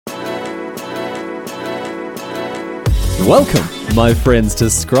Welcome, my friends, to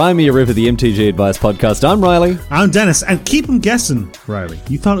Scrimey River, the MTG Advice Podcast. I'm Riley. I'm Dennis, and keep them guessing, Riley.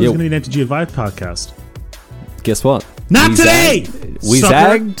 You thought it was going to be an MTG Advice podcast. Guess what? Not today!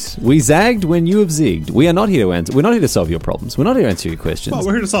 We zagged when you have zigged. We are not here to answer. We're not here to solve your problems. We're not here to answer your questions. Well,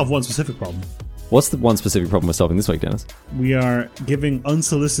 we're here to solve one specific problem. What's the one specific problem we're solving this week, Dennis? We are giving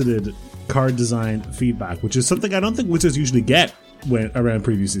unsolicited card design feedback, which is something I don't think Wizards usually get around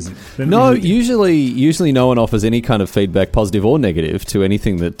preview season. No, usually no one offers any kind of feedback, positive or negative, to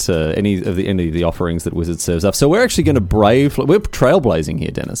anything that any of the offerings that Wizards serves up. So we're actually going to we're trailblazing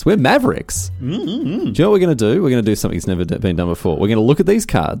here, Dennis. We're mavericks. Mm-hmm. Do you know what we're going to do? We're going to do something that's never been done before. We're going to look at these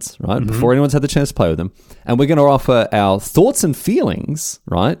cards, right, before anyone's had the chance to play with them, and we're going to offer our thoughts and feelings,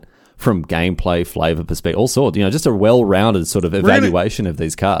 right, from gameplay, flavor perspective, all sorts. You know, just a well-rounded sort of evaluation of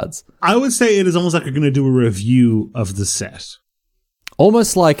these cards. I would say it is almost like we're going to do a review of the set.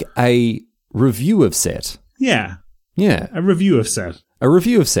 Almost like a review of set. Yeah. Yeah. A review of set. A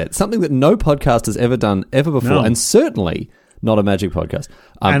review of set. Something that no podcast has ever done ever before, No. and certainly not a Magic podcast.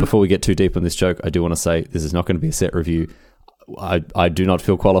 Before we get too deep on this joke, I do want to say this is not going to be a set review. I do not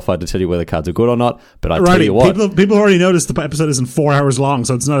feel qualified to tell you whether cards are good or not, but I tell you what. People already noticed the episode isn't 4 hours long,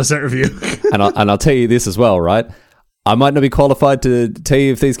 so it's not a set review. and I'll tell you this as well, right? I might not be qualified to tell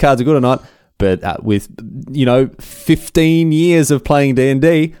you if these cards are good or not, but with, 15 years of playing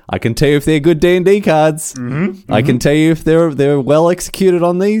D&D, I can tell you if they're good D&D cards. I can tell you if they're well executed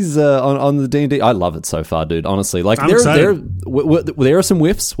on these on the D&D. I love it so far, dude. Honestly, like there are some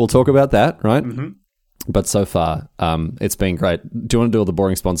whiffs. We'll talk about that, right? But so far, it's been great. Do you want to do all the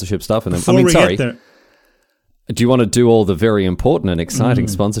boring sponsorship stuff? And then, Get there. Do you want to do all the very important and exciting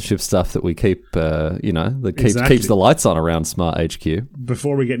sponsorship stuff that we keep, keeps the lights on around Smart HQ?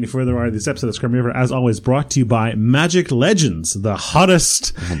 Before we get any further, this episode of Scrum River, as always, brought to you by Magic Legends, the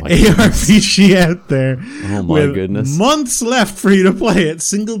hottest ARPG out there. Oh my goodness. Months left for you to play it.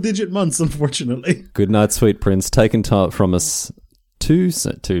 Single-digit months, unfortunately. Good night, sweet prince. Taken time from us too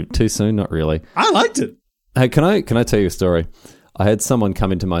soon, not really. I liked it. Hey, can I tell you a story? I had someone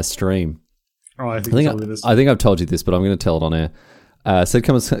come into my stream. Oh, I think I've told you this, but I'm going to tell it on air.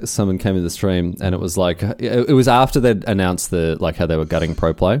 Someone came in the stream, and it was like it was after they'd announced how they were gutting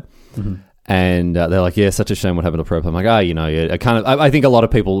Pro Play, and they're like, "Yeah, such a shame what happened to Pro Play." I'm like, I think a lot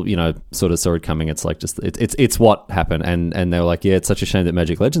of people, sort of saw it coming. It's like it's what happened, and they were like, "Yeah, it's such a shame that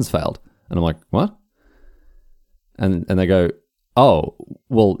Magic Legends failed." And I'm like, "What?" And they go, "Oh,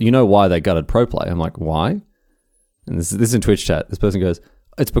 well, you know why they gutted Pro Play?" I'm like, "Why?" And this is in Twitch chat. This person goes,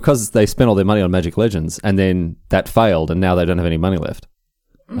 "It's because they spent all their money on Magic Legends, and then that failed, and now they don't have any money left."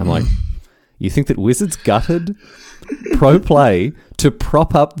 I'm like, you think that Wizards gutted Pro Play to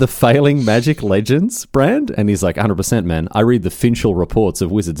prop up the failing Magic Legends brand? And he's like, 100%, man. I read the Finchel reports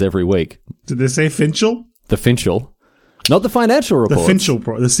of Wizards every week. Did they say Finchel? The Finchel. Not the financial reports.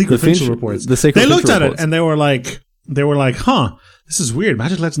 The secret Finchel reports. They looked at it, and they were like, huh. This is weird.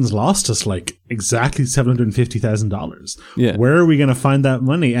 Magic Legends lost us like exactly $750,000. Yeah. Where are we going to find that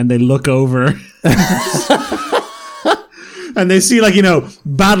money? And they look over and they see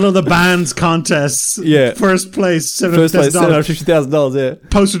Battle of the Bands contests. Yeah. First place, $750,000. Yeah.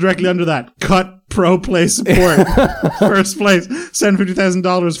 Posted directly under that. Cut Pro Play support. First place,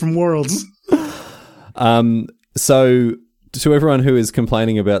 $750,000 from Worlds. So to everyone who is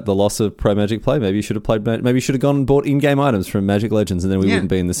complaining about the loss of Pro Magic Play, maybe you should have gone and bought in-game items from Magic Legends, and then we wouldn't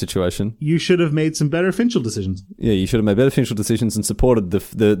be in this situation. You should have made some better Finchel decisions. Yeah, you should have made better Finchel decisions and supported the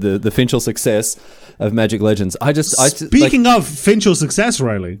Finchel success of Magic Legends. Speaking of Finchel success,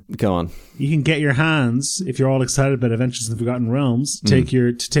 Riley, go on. You can get your hands, if you're all excited about Adventures in the Forgotten Realms, take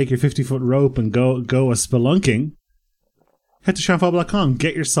your 50-foot rope and go a spelunking. Head to shamfable.com,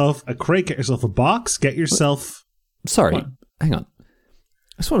 get yourself a crate, get yourself a box, get yourself... Sorry. What? Hang on.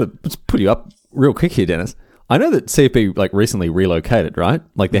 I just want to put you up real quick here, Dennis. I know that CFB recently relocated, right?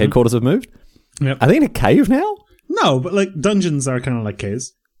 Like the headquarters have moved. Yep. Are they in a cave now? No, but dungeons are kind of like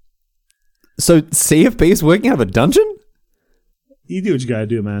caves. So CFB is working out of a dungeon? You do what you gotta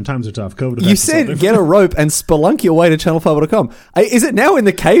do, man. Times are tough. COVID. You said get a rope and spelunk your way to channelfiber.com. Is it now in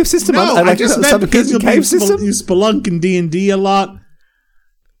the cave system? No, I just meant because you spelunk in D&D a lot.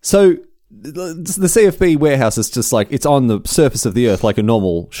 So the CFB warehouse is just it's on the surface of the earth like a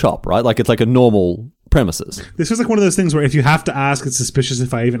normal shop, right? Like it's like a normal premises. This is like one of those things where if you have to ask, it's suspicious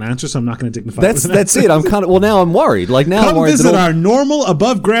if I even answer, so I'm not going to dignify it. That's it. I'm now I'm worried. Come visit our normal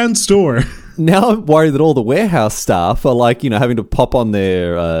above ground store. Now I'm worried that all the warehouse staff are having to pop on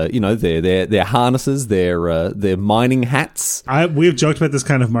their their harnesses, their mining hats. We've joked about this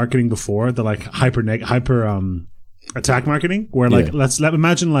kind of marketing before, the hyper attack marketing, where like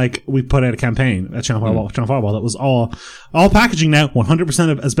imagine like we put out a campaign at Channel Fireball that was all packaging now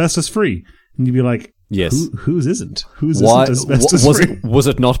 100% of asbestos free, and you'd be like, yes, whose isn't asbestos free? Was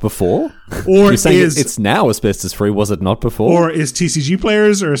it not before? Or you're saying it's now asbestos free? Was it not before? Or is TCG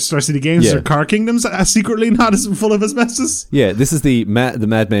Players or Star City Games or Car Kingdoms secretly not as full of asbestos? Yeah, this is the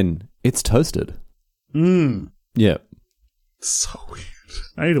Mad Men. It's toasted. Yeah, so weird.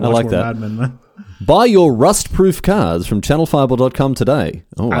 I need to watch more Mad Men, man. Buy your rust-proof cars from channelfireball.com today.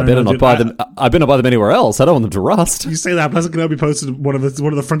 Oh, I better not buy them. I better not buy them anywhere else. I don't want them to rust. You say that. Pleasant Kenobi posted one of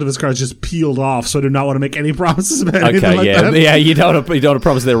the front of his cars just peeled off, so I do not want to make any promises about anything like that. Yeah. You don't want to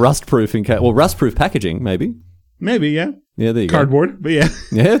promise they're rust-proof rust-proof packaging, maybe. Maybe, yeah. Yeah, there you Cardboard, go. but yeah.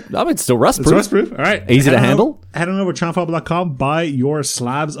 Yeah, I mean, it's still rust-proof. It's rust-proof, all right. Easy to handle. Head on over to channelfireball.com. Buy your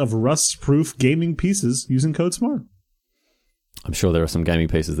slabs of rust-proof gaming pieces using code SMART. I'm sure there are some gaming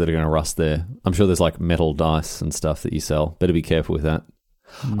pieces that are going to rust there. I'm sure there's like metal dice and stuff that you sell. Better be careful with that.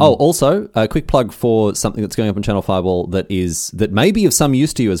 Oh, also, a quick plug for something that's going up on Channel Fireball that may be of some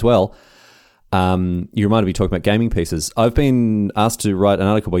use to you as well. You reminded me talking about gaming pieces. I've been asked to write an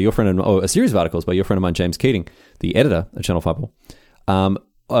article by your friend, or a series of articles by your friend of mine, James Keating, the editor at Channel Fireball.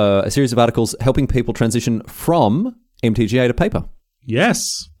 A series of articles helping people transition from MTGA to paper.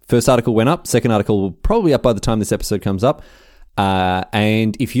 Yes. First article went up. Second article will probably be up by the time this episode comes up.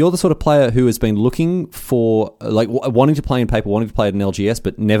 And if you're the sort of player who has been looking for, like, wanting to play in paper, wanting to play at an LGS,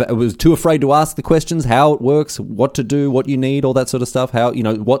 but never was too afraid to ask the questions, how it works, what to do, what you need, all that sort of stuff, how,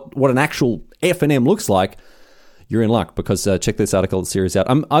 what an actual F&M looks like, you're in luck, because check this article series out.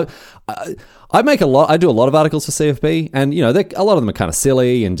 I do a lot of articles for CFB, and a lot of them are kind of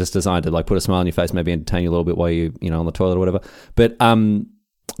silly and just designed to like put a smile on your face, maybe entertain you a little bit while you on the toilet or whatever. But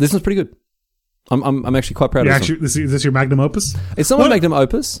this one's pretty good. I'm actually quite proud of this. Is this your magnum opus? It's not my magnum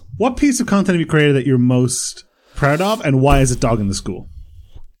opus. What piece of content have you created that you're most proud of, and why is it Dog in the School?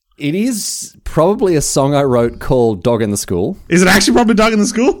 It is probably a song I wrote called Dog in the School. Is it actually probably Dog in the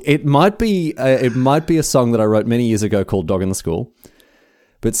School? It might be a song that I wrote many years ago called Dog in the School.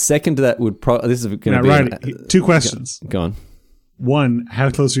 But second to that would this is going to be... two questions. Go on. 1, how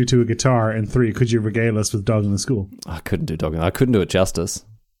close are you to a guitar? And 3, could you regale us with Dog in the School? I couldn't do it justice.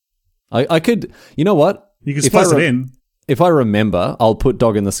 I could, you know what? You can splice it in. If I remember, I'll put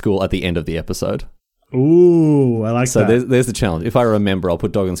Dog in the School at the end of the episode. Ooh, I like that. So there's the challenge. If I remember, I'll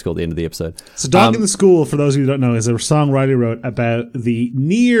put Dog in the School at the end of the episode. So Dog in the School, for those of you who don't know, is a song Riley wrote about the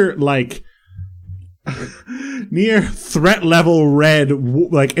near threat level red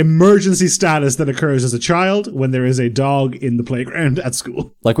emergency status that occurs as a child when there is a dog in the playground at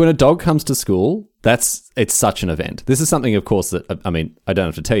school. Like when a dog comes to school, it's such an event. This is something, of course, that I don't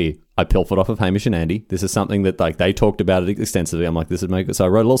have to tell you. I pilfered off of Hamish and Andy. This is something that they talked about it extensively. I'm like, this would make it. So I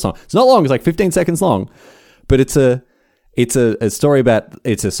wrote a little song. It's not long. It's like 15 seconds long, but it's a story about.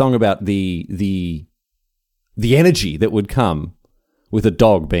 It's a song about the energy that would come with a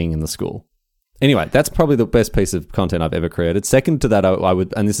dog being in the school. Anyway, that's probably the best piece of content I've ever created. Second to that, I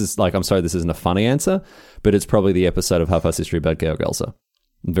would, and this is I'm sorry, this isn't a funny answer, but it's probably the episode of Half-Assed History about Georg Elsa.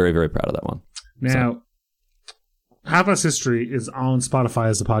 I'm very, very proud of that one. Now, Half-Assed History is on Spotify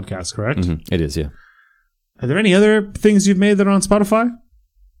as a podcast, correct? Mm-hmm. It is, yeah. Are there any other things you've made that are on Spotify?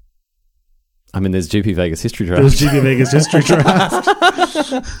 I mean, there's GP Vegas History Draft. There's GP Vegas History Draft.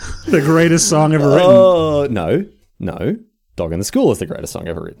 The greatest song ever written. Oh, no. Dog in the School is the greatest song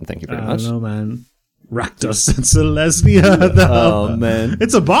ever written. Thank you very much. I don't know, man. Rakdos and Celestia. Oh, man.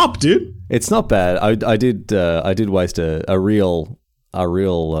 It's a bop, dude. It's not bad. I did waste a real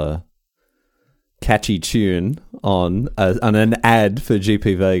catchy tune on an ad for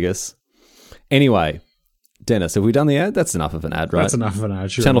GP Vegas. Anyway, Dennis, have we done the ad? That's enough of an ad, right? That's enough of an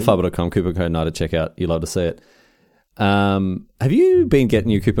ad, sure. Channelfireball.com, coupon code NIGHT to check out. You love to see it. Have you been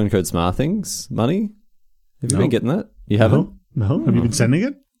getting your coupon code SMART things money? Have you been getting that? You haven't? No. Have you been sending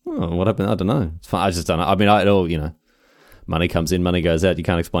it? Oh, what happened? I don't know. It's fine. I just don't know. I mean, it all, money comes in, money goes out. You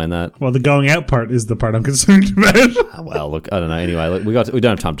can't explain that. Well, the going out part is the part I'm concerned about. Well, look, I don't know. Anyway, look, we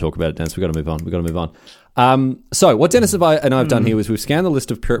don't have time to talk about it, Dennis. We've got to move on. So what Dennis and I have done here is we've scanned the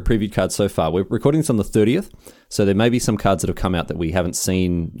list of previewed cards so far. We're recording this on the 30th, so there may be some cards that have come out that we haven't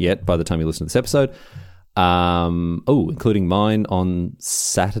seen yet by the time you listen to this episode. Including mine on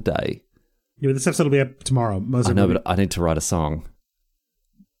Saturday. Yeah, but this episode will be up tomorrow. I know, but I need to write a song.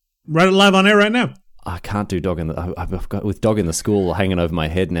 Write it live on air right now. I can't do Dog in the... I've got with Dog in the School hanging over my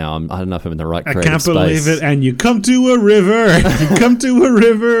head now. I don't know if I'm in the right creative space. I can't believe it. And you come to a river. You come to a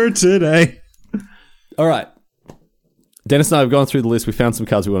river today. All right. Dennis and I have gone through the list. We found some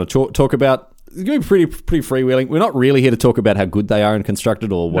cards we want to talk about. it's going to be pretty freewheeling. We're not really here to talk about how good they are and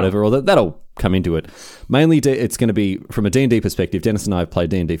constructed or whatever, or that'll come into it. Mainly, it's going to be from a D&D perspective. Dennis and I have played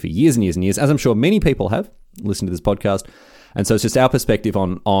D&D for years and years and years, as I'm sure many people have listened to this podcast. And so it's just our perspective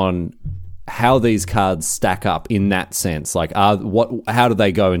on how these cards stack up in that sense. Like, how do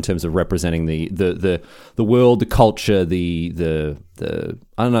they go in terms of representing the world, the culture, the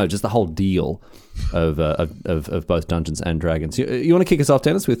I don't know, just the whole deal of both Dungeons and Dragons. You want to kick us off,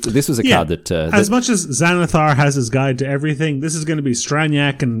 Dennis? With this was a card that as much as Xanathar has his guide to everything, this is going to be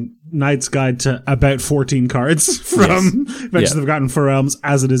Straniak and Knight's guide to about 14 cards from Adventures of the Forgotten Realms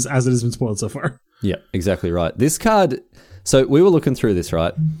as it has been spoiled so far. Yeah, exactly right. This card. So we were looking through this,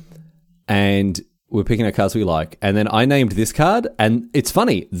 right? And we're picking out cards we like. And then I named this card. And it's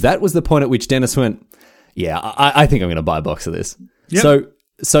funny. That was the point at which Dennis went, yeah, I think I'm going to buy a box of this. Yep.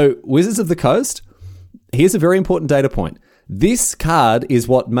 So Wizards of the Coast, here's a very important data point. This card is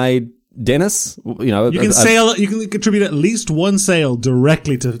what made Dennis, you can contribute at least one sale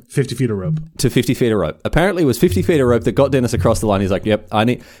directly to 50 feet of rope. To 50 feet of rope. Apparently it was 50 feet of rope that got Dennis across the line. He's like, yep, I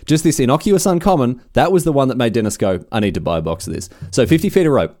need just this innocuous uncommon. That was the one that made Dennis go, I need to buy a box of this. So 50 feet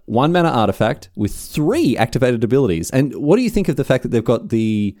of rope, 1 mana artifact with 3 activated abilities. And what do you think of the fact that they've got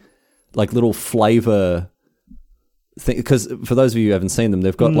the like little flavor thing? Because for those of you who haven't seen them,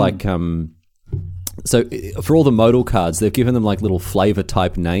 they've got so for all the modal cards, they've given them like little flavor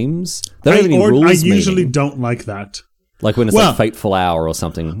type names. They don't have any rules. I usually don't like that. Like when it's like Fateful Hour or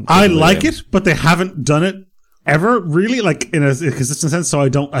something. I like it, but they haven't done it ever really, like in a consistent sense. So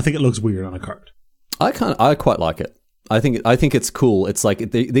I think it looks weird on a card. I quite like it. I think it's cool. It's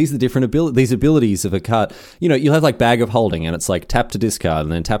like these are the different these abilities of a card. You know, you'll have like Bag of Holding, and it's like tap to discard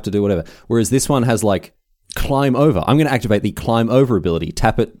and then tap to do whatever. Whereas this one has like Climb Over. I'm going to activate the Climb Over ability.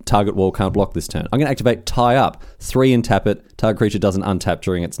 Tap it, target wall can't block this turn. I'm going to activate Tie Up. 3 and tap it. Target creature doesn't untap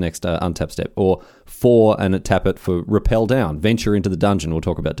during its next untap step. Or 4 and tap it for Repel Down. Venture into the dungeon. We'll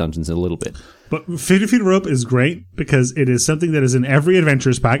talk about dungeons in a little bit. But 50 feet of rope is great because it is something that is in every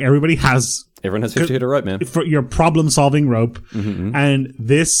adventurers pack. Everyone has 50 feet of rope, man. For your problem-solving rope. Mm-hmm. And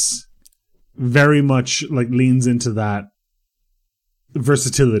this very much like leans into that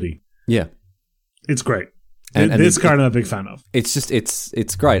versatility. Yeah. It's great. And this card I'm a big fan of. It's just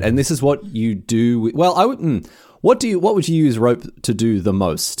it's great, and this is what you do. Well, I would. What would you use rope to do the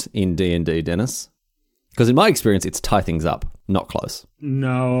most in D&D, Dennis? Because in my experience, it's tie things up, not close.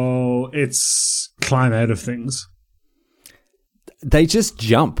 No, it's climb out of things. They just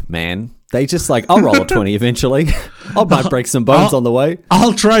jump, man. They just like, I'll roll a 20 eventually. I might break some bones on the way.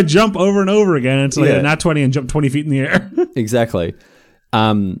 I'll try jump over and over again until I get a nat 20 and jump 20 feet in the air. Exactly.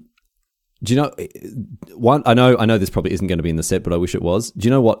 Do you know one? I know this probably isn't going to be in the set, but I wish it was. Do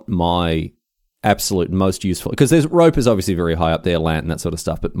you know what my absolute most useful? Because there's rope is obviously very high up there, lantern, that sort of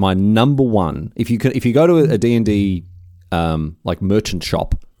stuff. But my number one, if you go to a D&D like merchant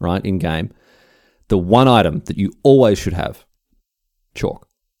shop, right, in game, the one item that you always should have, chalk.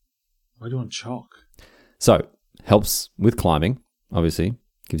 Why do you want chalk? So helps with climbing, obviously.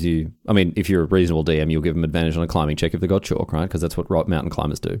 Gives you, I mean, if you're a reasonable DM, you'll give them advantage on a climbing check if they've got chalk, right? Because that's what mountain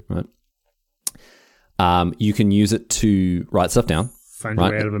climbers do, right? You can use it to write stuff down. Find your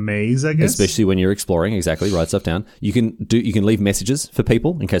way out of a maze, I guess. Especially when you're exploring, exactly. Write stuff down. You can leave messages for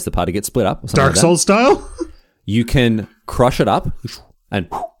people in case the party gets split up. Or Dark Souls style? You can crush it up and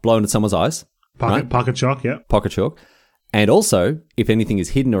blow into someone's eyes. Pocket chalk, yeah. Pocket chalk. And also, if anything is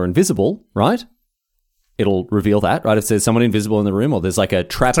hidden or invisible, right, it'll reveal that, right? If there's someone invisible in the room or there's like a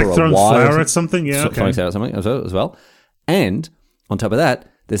trap or a wire. Flour at something, yeah. Throwing flour at something as well. And on top of that,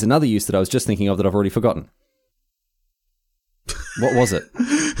 there's another use that I was just thinking of that I've already forgotten. What was it,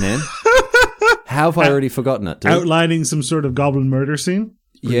 man? How have I already forgotten it? Dude? Outlining some sort of goblin murder scene?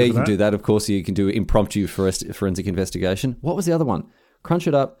 Yeah, you can do that. Of course, you can do impromptu forensic investigation. What was the other one? Crunch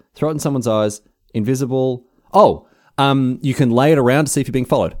it up, throw it in someone's eyes, invisible. Oh, you can lay it around to see if you're being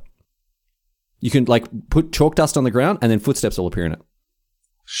followed. You can like put chalk dust on the ground and then footsteps will appear in it.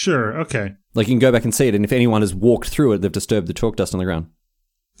 Sure, okay. Like you can go back and see it, and if anyone has walked through it, they've disturbed the chalk dust on the ground.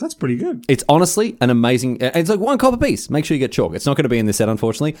 That's pretty good. It's honestly an amazing... It's like 1 copper piece. Make sure you get chalk. It's not going to be in this set,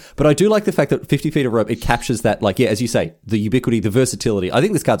 unfortunately. But I do like the fact that 50 feet of rope, it captures that, like, yeah, as you say, the ubiquity, the versatility. I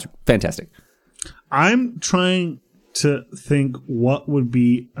think this card's fantastic. I'm trying to think what would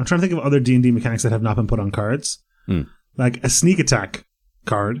be... I'm trying to think of other D&D mechanics that have not been put on cards. Like a sneak attack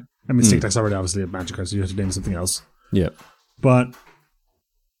card. I mean, sneak attack's already obviously a magic card, so you have to name something else. Yeah. But...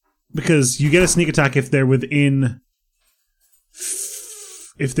 because you get a sneak attack if they're within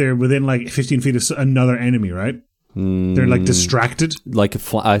like 15 feet of another enemy, right? They're like distracted. Like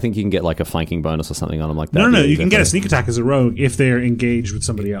I think you can get like a flanking bonus or something on them like that. No, you can get a sneak attack as a rogue if they're engaged with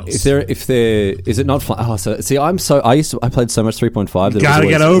somebody else. If they're, is it not? So see, I played so much 3.5. You gotta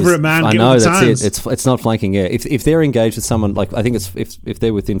get over it, man. I know that's it. It's not flanking. Yeah, if they're engaged with someone, like I think it's if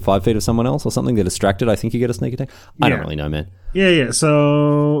they're within 5 feet of someone else or something, they're distracted. I think you get a sneak attack. I don't really know, man. Yeah.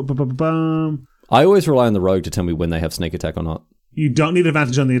 So, I always rely on the rogue to tell me when they have sneak attack or not. You don't need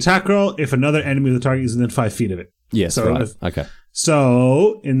advantage on the attack roll if another enemy of the target is within 5 feet of it. Yes, so right. Okay.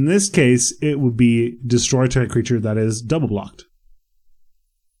 So, in this case, it would be destroy target creature that is double blocked.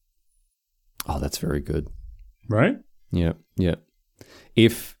 Oh, that's very good. Right? Yeah.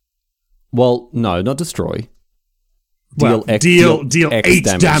 No, not destroy. Deal 8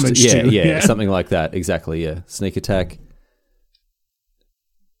 damage to. Yeah, something like that. Exactly, yeah. Sneak attack.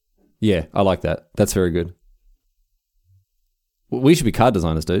 Yeah, I like that. That's very good. We should be card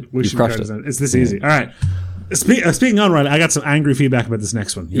designers, dude. You've crushed it. It's this easy. All right. Speaking on, Riley, I got some angry feedback about this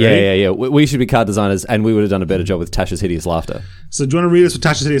next one. Yeah. We should be card designers, and we would have done a better job with Tasha's Hideous Laughter. So do you want to read us what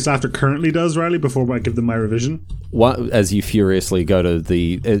Tasha's Hideous Laughter currently does, Riley, before I give them my revision? As you furiously go to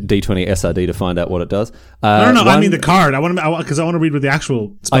the D20 SRD to find out what it does. No, I mean the card. Because I want to read what the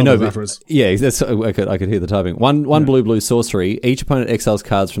actual spell does afterwards. Yeah, I could hear the typing. One blue sorcery. Each opponent exiles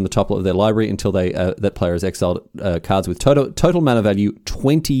cards from the top of their library until that player has exiled cards with total mana value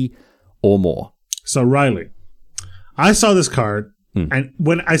 20 or more. So Riley, I saw this card, and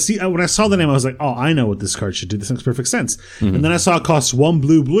when I saw the name, I was like, "Oh, I know what this card should do. This makes perfect sense." Mm-hmm. And then I saw it cost 1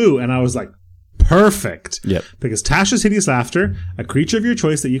 blue, and I was like, "Perfect!" Yep. Because Tasha's Hideous Laughter, a creature of your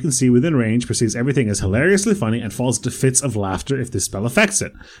choice that you can see within range, perceives everything as hilariously funny and falls into fits of laughter if this spell affects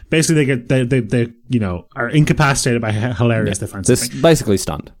it. Basically, they are incapacitated by hilarious. They find something. They're basically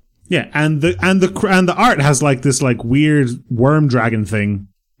stunned. Yeah, and the art has like this like weird worm dragon thing.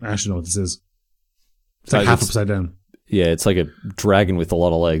 I actually know what this is. It's like half upside down. Yeah, it's like a dragon with a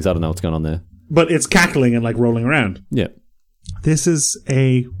lot of legs. I don't know what's going on there. But it's cackling and like rolling around. Yeah. This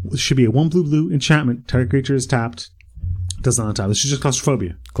should be a 1 blue enchantment. Target creature is tapped. Does not untap. This is just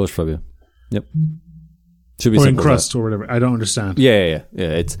claustrophobia. Claustrophobia. Yep. Should be or encrust or whatever. I don't understand. Yeah.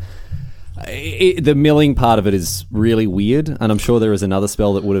 It's the milling part of it is really weird, and I'm sure there is another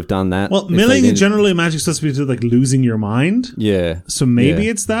spell that would have done that. Well, milling generally in Magic is supposed to be like losing your mind. Yeah. So maybe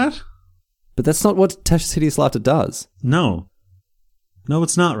it's that. But that's not what Tasha's Hideous Laughter does. No,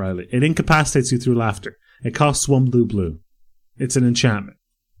 it's not, Riley. It incapacitates you through laughter. It costs 1 blue. It's an enchantment.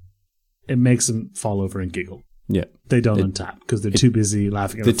 It makes them fall over and giggle. Yeah. They don't untap because they're too busy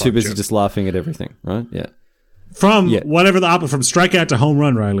laughing at They're too busy just laughing at everything, right? Yeah. From whatever from strikeout to home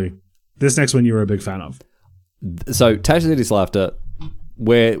run, Riley. This next one you were a big fan of. So Tasha's Hideous Laughter,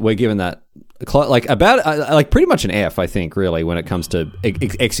 we're given that like pretty much an F, I think, really, when it comes to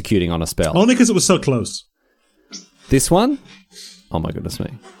executing on a spell. Only because it was so close. This one, oh my goodness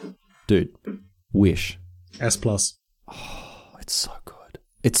me, dude, Wish S+. Oh, it's so good.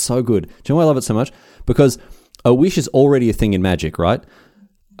 It's so good. Do you know why I love it so much? Because a wish is already a thing in Magic, right?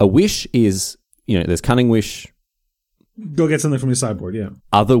 A wish is, there's Cunning Wish. Go get something from your sideboard, yeah.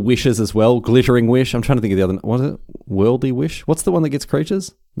 Other wishes as well. Glittering Wish. I'm trying to think of the other. What is it? Worldly Wish? What's the one that gets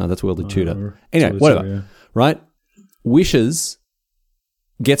creatures? No, that's Worldly Tutor. Anyway, whatever. Tutor, yeah. Right? Wishes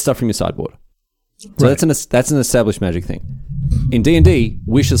get stuff from your sideboard. So right. That's an established Magic thing. In D&D,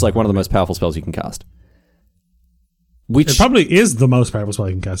 Wish is like one of the most powerful spells you can cast. It probably is the most powerful spell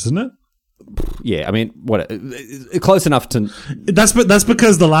you can cast, isn't it? Yeah, I mean, close enough to... That's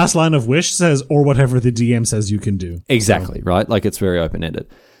because the last line of Wish says, or whatever the DM says you can do. Exactly, right? Like, it's very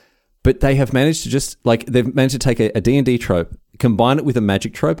open-ended. But they have managed to they've managed to take a D&D trope, combine it with a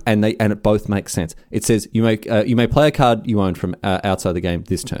Magic trope, and it both makes sense. It says, you may play a card you own from outside the game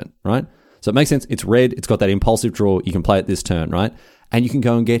this turn, right? So it makes sense. It's red. It's got that impulsive draw. You can play it this turn, right? And you can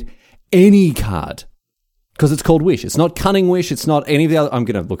go and get any card. Because it's called Wish. It's not Cunning Wish. It's not any of the other... I'm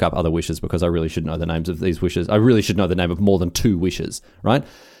going to look up other wishes because I really should know the names of these wishes. I really should know the name of more than 2 wishes, right?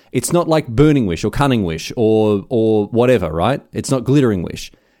 It's not like Burning Wish or Cunning Wish or whatever, right? It's not Glittering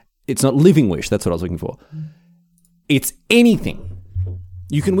Wish. It's not Living Wish. That's what I was looking for. It's anything.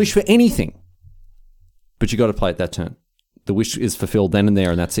 You can wish for anything. But you got to play it that turn. The wish is fulfilled then and there,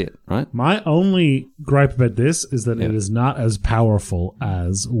 and that's it, right? My only gripe about this is that it is not as powerful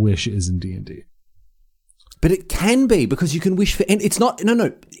as Wish is in D&D. But it can be, because you can wish for... And it's not... No.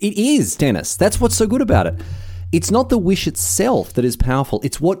 It is, Dennis. That's what's so good about it. It's not the wish itself that is powerful.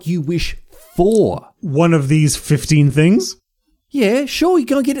 It's what you wish for. One of these 15 things? Yeah, sure. You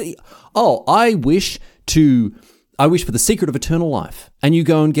go and get it. Oh, I wish for the secret of eternal life. And you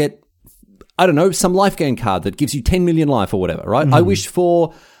go and get, I don't know, some life gain card that gives you 10 million life or whatever, right? I wish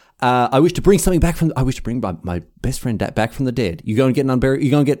for I wish to bring something back from. I wish to bring my best friend back from the dead. You go and get an unburial. You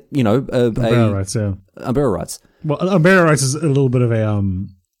go and get Unburial rights. Yeah. Unburial rights. Well, unburial rights is a little bit of a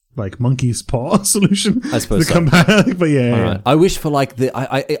like monkey's paw solution. I suppose to come back. But yeah. All right. I wish for like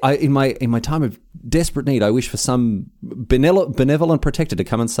I in my time of desperate need, I wish for some benevolent protector to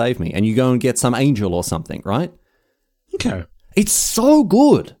come and save me. And you go and get some angel or something, right? Okay. It's so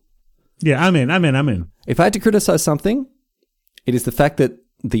good. Yeah, I'm in. If I had to criticize something, it is the fact that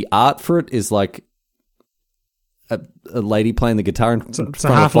the art for it is like a lady playing the guitar in front It's a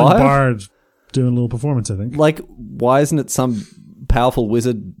of halfling fire. bard doing a little performance, I think. Like, why isn't it some powerful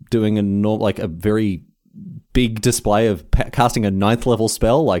wizard doing a very big display of casting a 9th level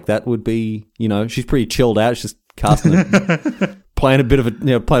spell? Like, that would be, she's pretty chilled out. She's just casting playing a bit of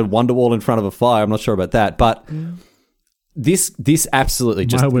playing Wonderwall in front of a fire. I'm not sure about that, but this absolutely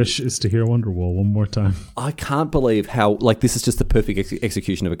just... My wish is to hear Wonderwall one more time. I can't believe how, this is just the perfect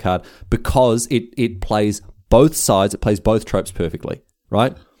execution of a card because it plays both sides, it plays both tropes perfectly,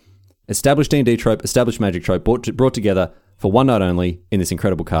 right? Established D&D trope, established magic trope, brought together for one night only in this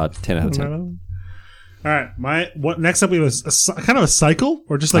incredible card, 10 out of 10. All right, next up we have kind of a cycle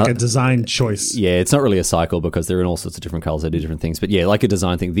or just like a design choice? Yeah, it's not really a cycle because they're in all sorts of different colors, they do different things, but yeah, like a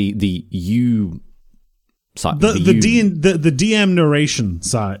design thing. The DM narration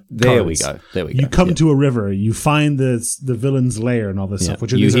side. There we go. You come to a river, you find the villain's lair and all this stuff.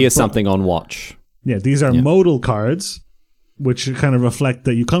 Which you hear something on watch. Yeah, these are modal cards, which kind of reflect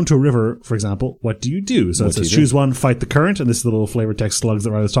that you come to a river, for example. What do you do? So it says choose one, fight the current, and this is the little flavor text slugs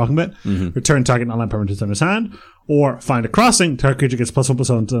that I was talking about. Mm-hmm. Return target non-land permanent to his hand, or find a crossing. Target creature gets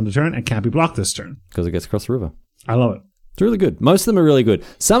 +1/+1 on the turn and can't be blocked this turn because it gets across the river. I love it. It's really good. Most of them are really good.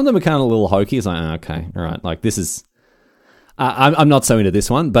 Some of them are kind of a little hokey. It's like, okay, all right. Like this is, I'm not so into this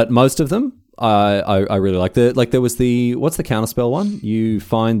one, but most of them I really like. There was what's the counterspell one? You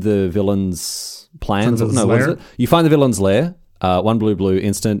find the villain's plans. What is it? You find the villain's lair. 1 blue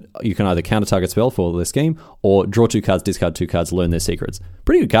instant. You can either counter target spell for their scheme or draw 2 cards, discard 2 cards, learn their secrets.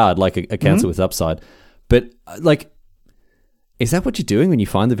 Pretty good card, like a cancer with upside. But is that what you're doing when you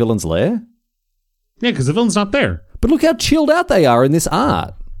find the villain's lair? Yeah, because the villain's not there. But look how chilled out they are in this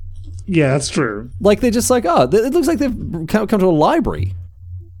art. Yeah, that's true. Like, they're just like, it looks like they've come to a library.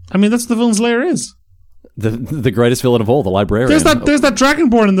 I mean, that's what the villain's lair is. The greatest villain of all, the librarian. There's that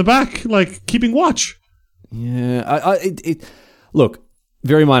dragonborn in the back, like, keeping watch. Yeah, look,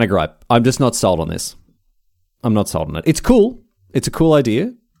 very minor gripe. I'm just not sold on this. I'm not sold on it. It's cool. It's a cool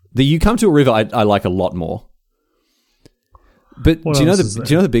idea. The you come to a river, I like a lot more. But do you know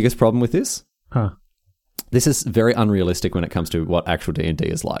the biggest problem with this? Huh. This is very unrealistic when it comes to what actual D&D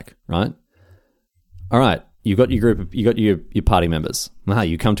is like, right? All right, you've got your group, you got your party members.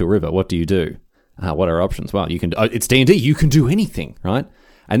 You come to a river. What do you do? What are our options? Well, you can. It's D&D. You can do anything, right?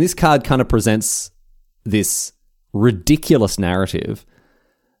 And this card kind of presents this ridiculous narrative,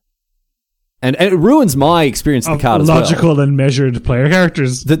 and it ruins my experience of the card as well. Logical and measured player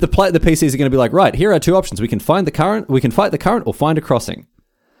characters. The PCs are going to be like, right, here are 2 options. We can fight the current, or find a crossing.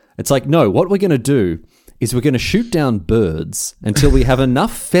 It's like, no, what we're going to do is we're going to shoot down birds until we have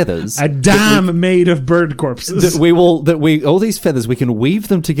enough feathers. A dam made of bird corpses. All these feathers, we can weave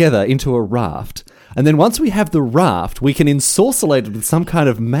them together into a raft. And then once we have the raft, we can ensorcellate it with some kind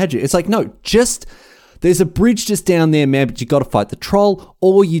of magic. It's like, no, there's a bridge just down there, man, but you got to fight the troll,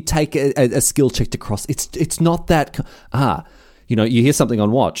 or you take a skill check to cross. It's not that. You hear something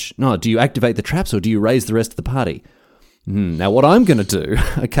on watch. No, do you activate the traps or do you raise the rest of the party? Now, what I'm going to do,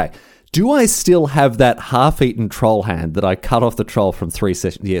 okay. Do I still have that half-eaten troll hand that I cut off the troll from 3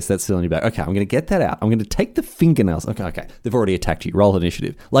 sessions? Yes, that's still in your back. Okay, I'm going to get that out. I'm going to take the fingernails. Okay. They've already attacked you. Roll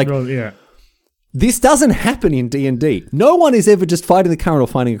initiative. Yeah. This doesn't happen in D&D. No one is ever just fighting the current or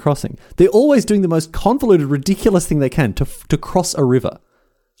finding a crossing. They're always doing the most convoluted, ridiculous thing they can to cross a river.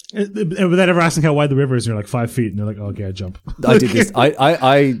 Without ever asking how wide the river is, you're like 5 feet, and they're like, okay, I jump. I did this.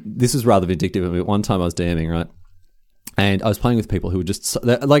 This was rather vindictive of me. One time I was DMing, right? And I was playing with people who were just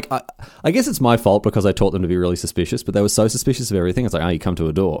I guess it's my fault because I taught them to be really suspicious, but they were so suspicious of everything. It's like, you come to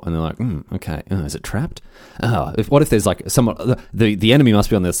a door, and they're like, okay, is it trapped? What if there's like someone? The enemy must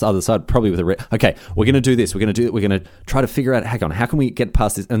be on this other side, probably with a okay. We're gonna do this. We're gonna try to figure out. Hang on, how can we get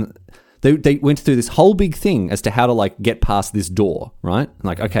past this? And they went through this whole big thing as to how to get past this door, right?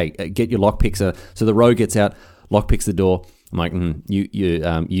 And okay, get your lockpicks. So the rogue gets out, lockpicks the door. I'm like, you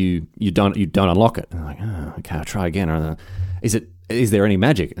don't unlock it. And I'm like, okay, I'll try again. Is there any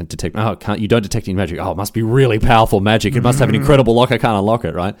magic? And detect? You don't detect any magic. Oh, it must be really powerful magic. It must have an incredible lock. I can't unlock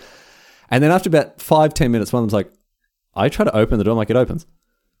it, right? And then after about 5-10 minutes, one of them's like, I try to open the door. I'm like, it opens.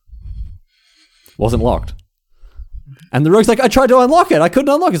 Wasn't locked. And the rogue's like, I tried to unlock it. I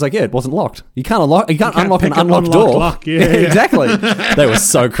couldn't unlock it. It's like, yeah, it wasn't locked. You can't unlock. You can't unlock an unlocked door. Lock. Yeah, exactly. They were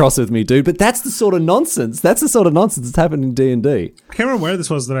so cross with me, dude. But that's the sort of nonsense. That's the sort of nonsense that's happened in D&D. I can't remember where this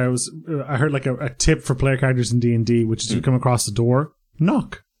was that I heard like a tip for player characters in D&D, which is you come across the door,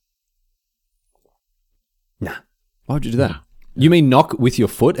 knock. Nah. Why would you do that? You mean knock with your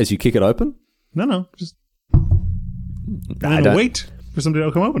foot as you kick it open? No, just wait for somebody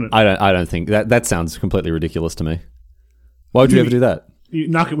to come open it. I don't think that sounds completely ridiculous to me. Why would you ever do that? You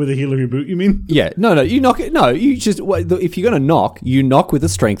knock it with the heel of your boot, you mean? Yeah. No, you knock it. No, you just, if you're going to knock, you knock with a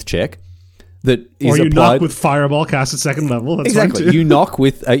strength check that is or you applied. Knock with fireball cast at second level. That's exactly. Fine too. You knock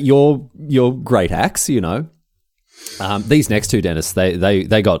with your great axe, you know. These next two dentists, they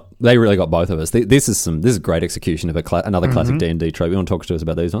really got both of us. This is great execution of another classic D&D trope. You want to talk to us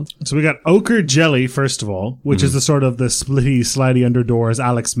about these ones? So we got ochre jelly first of all, which is the sort of the splitty, slidey underdoors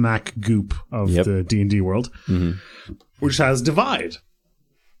Alex Mack goop of the D&D world, which has divide.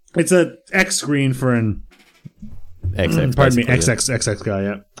 It's a X screen for an XX guy,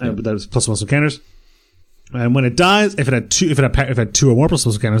 yeah. But that was plus muscle counters. And when it dies, if it had two or more plus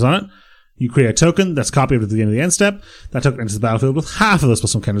muscle counters on it, you create a token that's copied at the end of the end step. That token enters the battlefield with half of those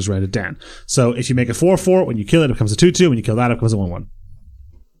plus one counters rounded down. So if you make a 4/4, when you kill it, it becomes a 2/2. When you kill that, it becomes a 1/1.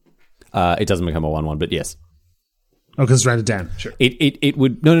 It doesn't become a 1/1, but yes. Oh, because it's rounded down. Sure. It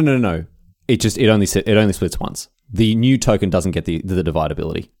would no. It only splits once. The new token doesn't get the divide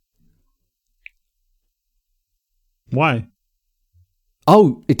ability. Why?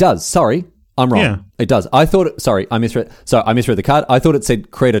 Oh, it does. Sorry. I'm wrong. Yeah. It does. I thought. Sorry, I misread. So I misread the card. I thought it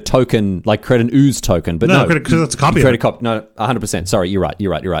said create a token, like create an ooze token, but no, because it's a copy. Create a copy. No, 100%. Sorry, you're right.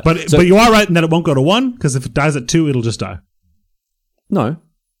 But you are right in that it won't go to 1 because if it dies at 2, it'll just die. No.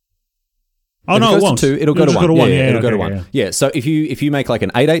 Oh no, it won't. To 2, it'll go to 1. Yeah, it'll go to 1. Yeah. Yeah. So if you make like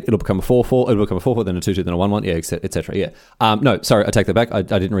an 8/8, it'll become a 4/4. It'll become a 4/4, then a 2/2, then a 1/1. Yeah, etc. Yeah. No, sorry, I take that back. I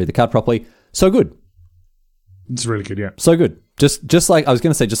didn't read the card properly. So good. It's really good. Yeah. So good. Just like I was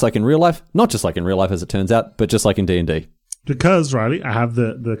going to say, just like in real life, not just like in real life as it turns out, but just like in D&D. Because, Riley, I have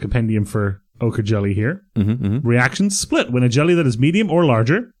the compendium for ochre jelly here. Reactions split. When a jelly that is medium or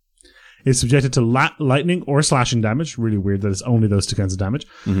larger is subjected to lightning or slashing damage, really weird that it's only those two kinds of damage,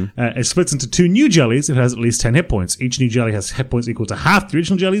 it splits into 2 new jellies if it has at least 10 hit points. Each new jelly has hit points equal to half the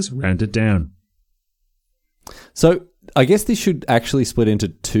original jellies, rounded down. So I guess this should actually split into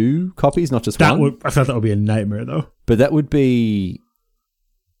 2 copies, not just one. I felt that would be a nightmare, though. But that would be...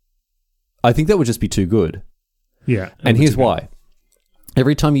 I think that would just be too good. Yeah. And here's why.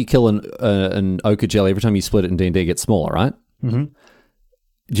 Every time you kill an ochre jelly, every time you split it in D&D, it gets smaller, right? Mm-hmm.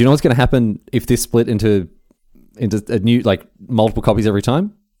 Do you know what's going to happen if this split into a new, like, multiple copies every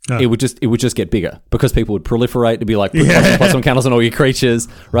time? No. It would just get bigger because people would proliferate. It'd be like put plus one counters on all your creatures,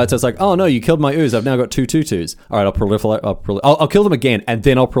 right? So it's like, oh no, you killed my ooze. I've now got 2 2/2s. All right, I'll proliferate. I'll kill them again, and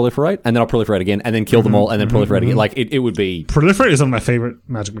then I'll proliferate, and then I'll proliferate again, and then kill them all, and then proliferate again. Like it would be proliferate is one of my favorite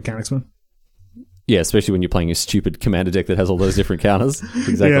Magic mechanics, man. Yeah, especially when you're playing a stupid commander deck that has all those different counters.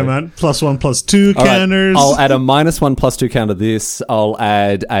 Exactly. Yeah, man. +1, +2 counters. Right. I'll add a -1, +2 counter to this. I'll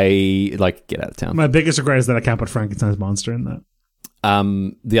add a get out of town. My biggest regret is that I can't put Frankenstein's monster in that.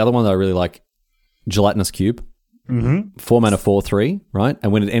 The other one that I really like, Gelatinous Cube. 4 mana, 4/3, right?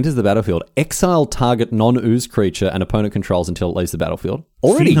 And when it enters the battlefield, exile target non-ooze creature an opponent controls until it leaves the battlefield.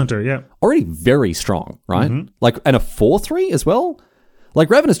 Already, Hunter, yeah. Already very strong, right? Like, and a 4/3 as well. Like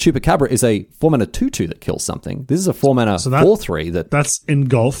Ravenous Chupacabra is a 4 mana 2/2 that kills something. This is a 4 mana 4/3 that's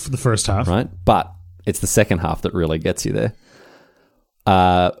engulf the first half, right? But it's the second half that really gets you there.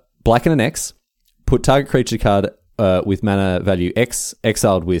 Blacken an X, put target creature card with mana value X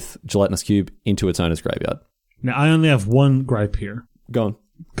exiled with Gelatinous Cube into its owner's graveyard. Now I only have one gripe here. Go on.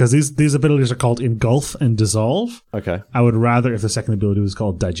 Because these abilities are called Engulf and Dissolve. Okay. I would rather if the second ability was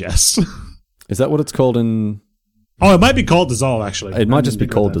called Digest. Is that what it's called in... Oh, it might be called Dissolve, actually. It might just be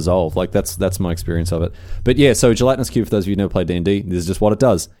called Dissolve. Like, that's my experience of it. But yeah, so Gelatinous Cube, for those of you who never played D&D, this is just what it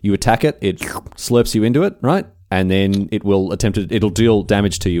does. You attack it, it slurps you into it, right? And then it will it'll deal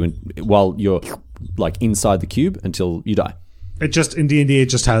damage to you while you're, like, inside the cube until you die. It just, in D&D, it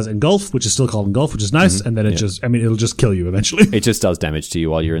just has Engulf, which is still called Engulf, which is nice, and then it'll just kill you eventually. It just does damage to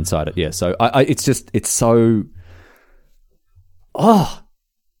you while you're inside it, yeah. So it's so... Oh...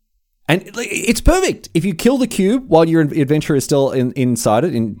 And it's perfect. If you kill the cube while your adventurer is still inside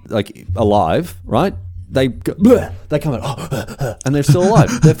it, alive, right? They come out, and they're still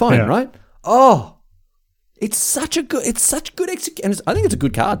alive. They're fine, yeah. Right? Oh, it's such good execution. And I think it's a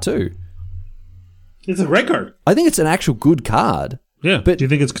good card too. It's a great card. I think it's an actual good card. Yeah. But do you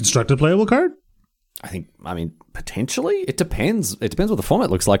think it's a constructed playable card? I mean, potentially. It depends. It depends what the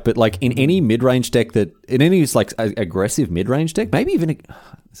format looks like. But like in any mid-range deck in any like aggressive mid-range deck, maybe even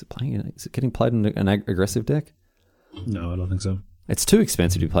is it getting played in an aggressive deck? No, I don't think so. It's too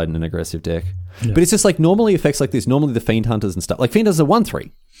expensive to be played in an aggressive deck. Yeah. But it's just like normally effects like this. Normally the Fiend Hunters and stuff. Like Fiend Hunters are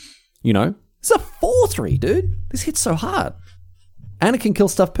 1/3. You know, it's a 4/3, dude. This hits so hard, and it can kill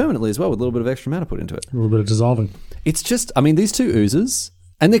stuff permanently as well with a little bit of extra mana put into it. A little bit of dissolving. It's just, I mean, these two oozes.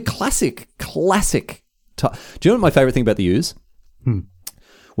 And they're classic. Do you know what my favorite thing about the ooze?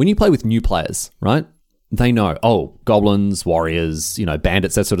 When you play with new players, right? They know, goblins, warriors,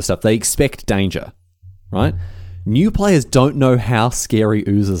 bandits, that sort of stuff. They expect danger, right? New players don't know how scary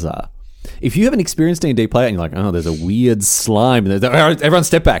oozes are. If you have an experienced D&D player and you're like, there's a weird slime, and everyone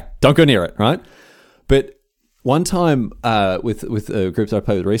step back. Don't go near it, right? But one time with a group that I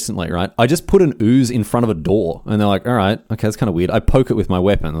played with recently, right, I just put an ooze in front of a door, and they're like, all right, okay, that's kind of weird. I poke it with my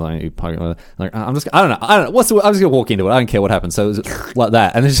weapon. Like, you poke it, like I don't know. I'm just going to walk into it. I don't care what happens. So it was like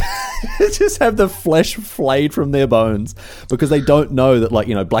that. And they just have the flesh flayed from their bones because they don't know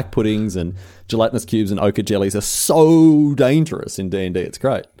that, black puddings and gelatinous cubes and ochre jellies are so dangerous in D&D. It's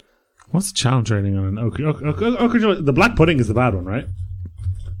great. What's the challenge rating on an ochre jelly? The black pudding is the bad one, right?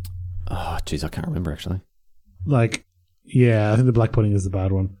 Oh, jeez, I can't remember, actually. Like, yeah, I think the black pudding is the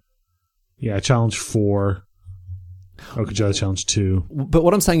bad one. Yeah, challenge 4. Ochre jelly challenge 2. But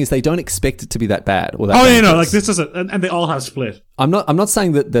what I'm saying is they don't expect it to be that bad or that dangerous. Like this doesn't, and they all have split. I'm not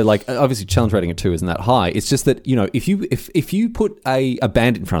saying that they're like, obviously challenge rating of 2 isn't that high. It's just that, if you put a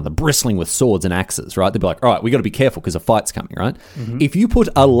bandit in front of them bristling with swords and axes, right? They'd be like, all right, we got to be careful because a fight's coming, right? Mm-hmm. If you put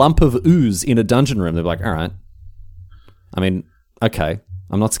a lump of ooze in a dungeon room, they'd be like, all right. I mean, okay,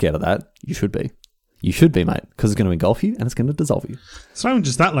 I'm not scared of that. You should be. You should be, mate, because it's going to engulf you and it's going to dissolve you. It's not even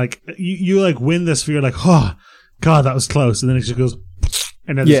just that, like, you like win this for you're like, oh, God, that was close. And then it just goes,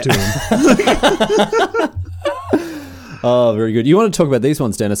 and then there's 2 of them. Oh, very good. You want to talk about these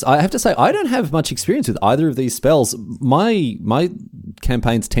ones, Dennis? I have to say, I don't have much experience with either of these spells. My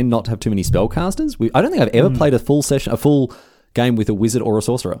campaigns tend not to have too many spellcasters. I don't think I've ever played a full game with a wizard or a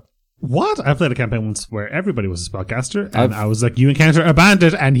sorcerer. What? I played a campaign once where everybody was a spellcaster, and I was like, you encounter a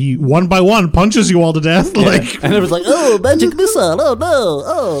bandit, and he, one by one, punches you all to death. Yeah. Like, and it was like, oh, magic missile, oh no,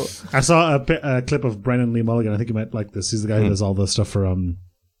 oh. I saw a clip of Brennan Lee Mulligan, I think you might like this. He's the guy who does all the stuff for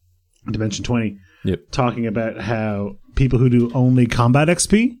Dimension 20, talking about how people who do only combat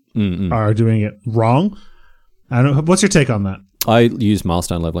XP are doing it wrong. I don't know. What's your take on that? I use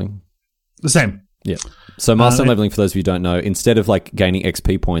milestone leveling. The same. Yeah. So milestone leveling, for those of you who don't know, instead of like gaining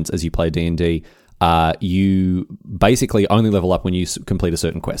XP points as you play D&D, you basically only level up when you complete a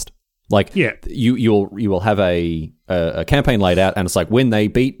certain quest. Like, you will have a campaign laid out, and it's like when they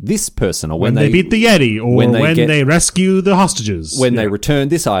beat this person, or when they beat the Yeti, or when they rescue the hostages, when they return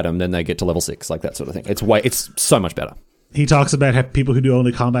this item, then they get to level 6, like that sort of thing. It's so much better. He talks about how people who do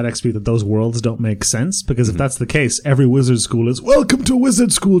only combat XP, that those worlds don't make sense, because if that's the case, every wizard school is, welcome to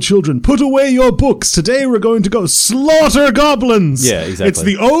wizard school, children. Put away your books. Today we're going to go slaughter goblins. Yeah, exactly. It's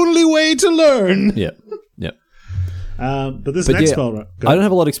the only way to learn. Yeah. But this next spell... I don't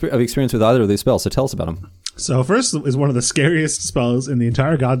have a lot of experience with either of these spells, so tell us about them. So first is one of the scariest spells in the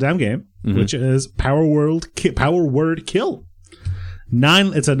entire goddamn game, which is Power Word Kill.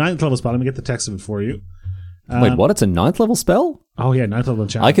 It's a 9th level spell. Let me get the text of it for you. Wait, what? It's a 9th level spell? Oh, yeah, 9th level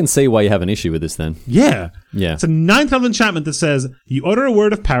enchantment. I can see why you have an issue with this then. Yeah. Yeah. It's a 9th level enchantment that says, you utter a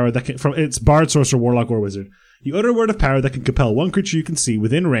word of power that can, it's Bard, Sorcerer, Warlock, or Wizard. You utter a word of power that can compel one creature you can see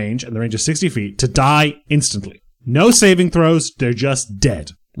within range, and the range is 60 feet, to die instantly. No saving throws, they're just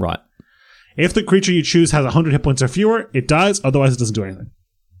dead. Right. If the creature you choose has 100 hit points or fewer, it dies, otherwise it doesn't do anything.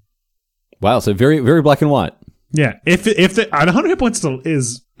 Wow, so very, very black and white. Yeah, if the 100 hit points still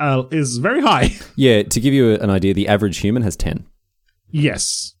is very high. Yeah, to give you an idea, the average human has 10.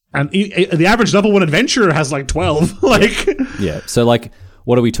 Yes, and the average level 1 adventurer has like 12. Yeah. So like,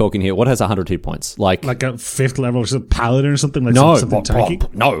 what are we talking here? What has 100 hit points? Like a 5th level, or some paladin or something like something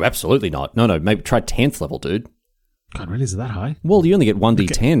tanky. No, absolutely not. No, maybe try 10th level, dude. God, really? Is it that high? Well, you only get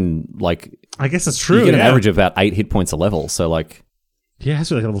 1d10. Like, I guess that's true. You get an average of about 8 hit points a level. So like. Yeah, it has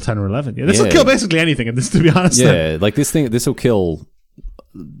to be like level 10 or 11. Yeah, this will kill basically anything, and this, to be honest. Yeah, like this will kill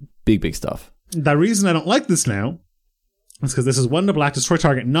big stuff. The reason I don't like this now is because this is 1 to black, destroy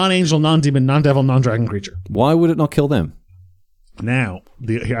target, non-angel, non-demon, non-devil, non-dragon creature. Why would it not kill them? Now,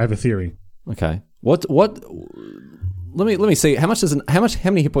 here I have a theory. Okay. What? Let me see. How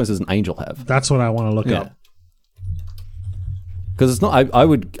many hit points does an angel have? That's what I want to look up. Because it's not. I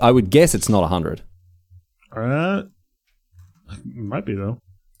would guess it's not 100. Might be though.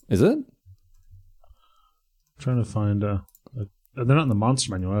 Is it? I'm trying to find They're not in the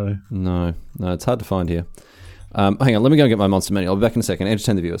monster manual, are they? No, it's hard to find here. Hang on, let me go and get my monster manual. I'll be back in a second.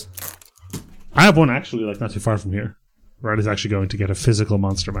 Entertain the viewers. I have one actually, like not too far from here. Riley's actually going to get a physical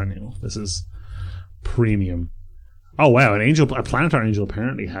monster manual. This is premium. Oh wow, a planetary angel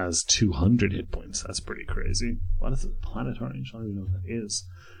apparently has 200 hit points. That's pretty crazy. What is a planetary angel? I don't even know what that is.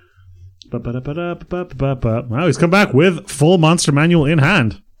 Wow, he's come back with full monster manual in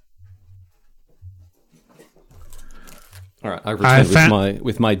hand. All right, I returned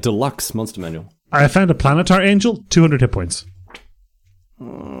with my deluxe monster manual. I found a planetary angel, 200 hit points.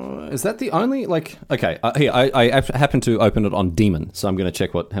 Is that the only, like... Okay, here, I happen to open it on Demon, so I'm going to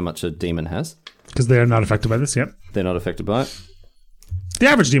check how much a Demon has. Because they are not affected by this, yep. They're not affected by it. The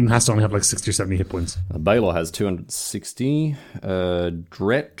average demon has to only have like 60 or 70 hit points. Baylor has 260.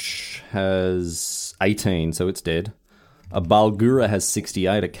 Dretch has 18, so it's dead. A Balgura has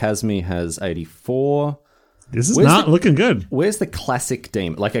 68. A Kazmi has 84. This is not looking good. Where's the classic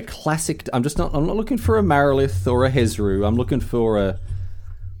demon? Like a classic... I'm not looking for a Marilith or a Hezru. I'm looking for a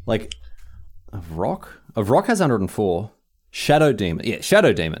Vrock. A Vrock has 104. Shadow Demon. Yeah,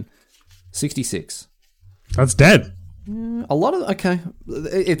 Shadow Demon. 66. That's dead. A lot of... Okay.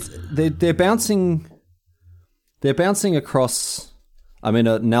 They're bouncing... They're bouncing across... I mean,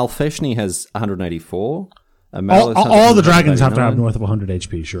 Nalfeshni has 184. All the dragons have to have north of 100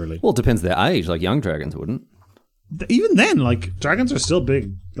 HP, surely. Well, it depends their age. Like, young dragons wouldn't. Even then, like, dragons are still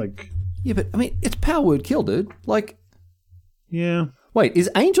big. Like, yeah, but, I mean, it's power word kill, dude. Like... Yeah. Wait, is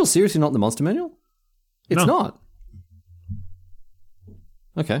Angel seriously not in the monster manual? It's not.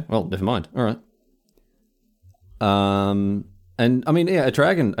 Okay, well, never mind. All right. And I mean, yeah, a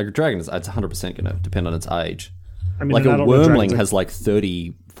dragon is it's 100% going to depend on its age. I mean, like a wormling has like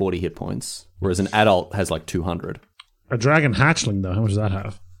 30, 40 hit points, whereas an adult has like 200. A dragon hatchling, though, how much does that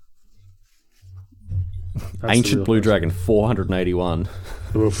have? Ancient blue dragon, 481.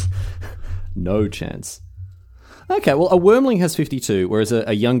 Oof. No chance. Okay, well, a wormling has 52, whereas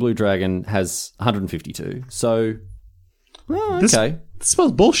a young blue dragon has 152. So, okay. This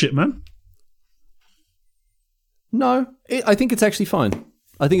smells bullshit, man. No, I think it's actually fine.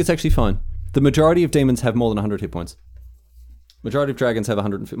 The majority of demons have more than 100 hit points. Majority of dragons have more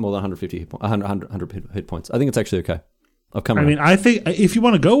than 150 hit points. 100 hit points. I think it's actually okay. I mean, I think if you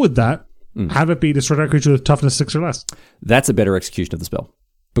want to go with that, have it be destroy that creature with toughness 6 or less. That's a better execution of the spell.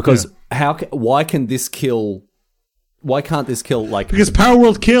 Because why can't this kill like... Because Power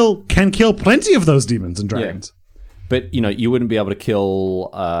World Kill can kill plenty of those demons and dragons. Yeah. But, you wouldn't be able to kill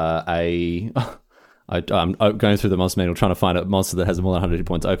I'm going through the monster manual trying to find a monster that has more than 100 hit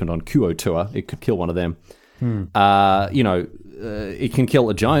points opened on Kuo Tour. It could kill one of them. It can kill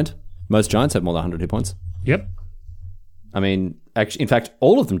a giant. Most giants have more than 100 hit points. Yep. I mean, actually, in fact,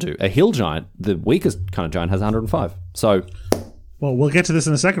 all of them do. A hill giant, the weakest kind of giant, has 105. So... Well, we'll get to this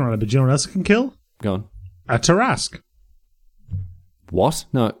in a second round, but do you know what else it can kill? Go on. A Tarask. What?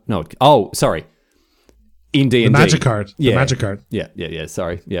 No. Oh, sorry. In D&D. The magic card. The magic card. Yeah.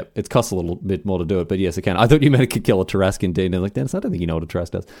 Sorry. Yeah, it costs a little bit more to do it, but yes, it can. I thought you meant it could kill a Tarask in D&D. Like, Dennis, I don't think you know what a Tarask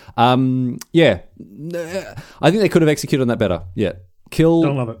does. Yeah. I think they could have executed on that better. Yeah. Kill...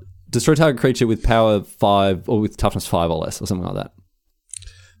 Don't love it. Destroy target creature with power 5 or with toughness 5 or less or something like that.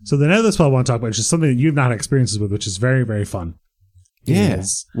 So the other spell I want to talk about is just something that you've not had experiences with, which is very, very fun.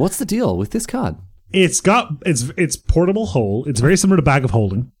 Yes. Yeah. What's the deal with this card? It's portable hole. It's very similar to Bag of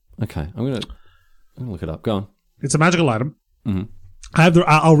Holding. Okay, I'm gonna look it up. Go on. It's a magical item. Mm-hmm.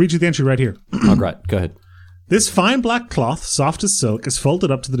 I'll read you the entry right here. Oh, great. Go ahead. This fine black cloth, soft as silk, is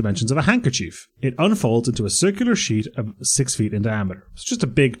folded up to the dimensions of a handkerchief. It unfolds into a circular sheet of 6 feet in diameter. It's just a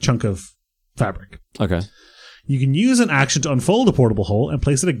big chunk of fabric. Okay. You can use an action to unfold a portable hole and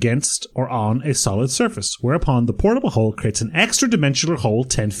place it against or on a solid surface, whereupon the portable hole creates an extra dimensional hole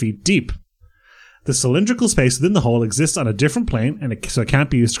 10 feet deep. The cylindrical space within the hole exists on a different plane, and so it can't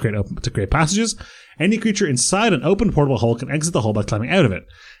be used to create passages. Any creature inside an open portable hole can exit the hole by climbing out of it.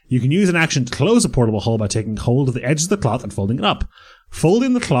 You can use an action to close a portable hole by taking hold of the edges of the cloth and folding it up.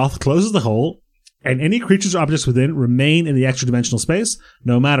 Folding the cloth closes the hole, and any creatures or objects within remain in the extra dimensional space.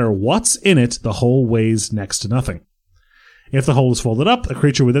 No matter what's in it, the hole weighs next to nothing. If the hole is folded up, a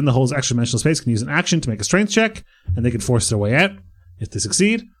creature within the hole's extra dimensional space can use an action to make a strength check, and they can force their way out. If they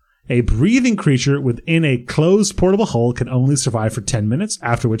succeed, a breathing creature within a closed portable hole can only survive for 10 minutes,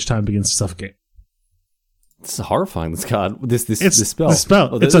 after which time it begins to suffocate. This is horrifying, this card. This spell. The spell.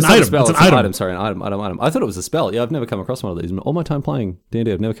 Oh, it's an item. Spell. It's an item. Sorry, an item. I thought it was a spell. Yeah, I've never come across one of these. In all my time playing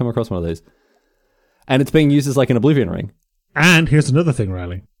D&D, I've never come across one of these. And it's being used as like an Oblivion Ring. And here's another thing,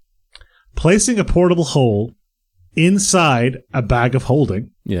 Riley. Placing a portable hole inside a Bag of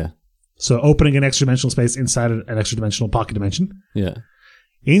Holding. Yeah. So opening an extra dimensional space inside an extra dimensional pocket dimension. Yeah.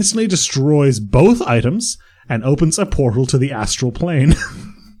 Instantly destroys both items and opens a portal to the astral plane.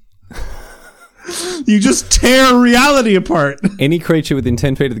 You just tear reality apart. Any creature within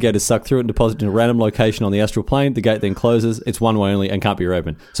 10 feet of the gate is sucked through it and deposited in a random location on the astral plane. The gate then closes. It's one way only and can't be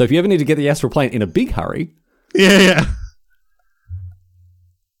reopened. So if you ever need to get the astral plane in a big hurry... Yeah.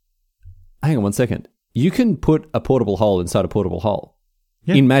 Hang on 1 second. You can put a portable hole inside a portable hole.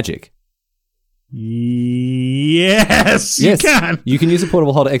 Yeah. In Magic. Yes, you can. You can use a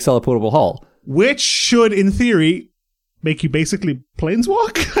portable hole to exile a portable hole. Which should, in theory, make you basically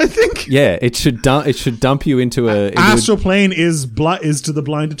planeswalk, I think. Yeah, it should dump you into a... Astral plane is to the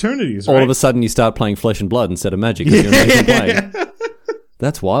blind eternities, right? All of a sudden you start playing Flesh and Blood instead of Magic. You're a Magic player.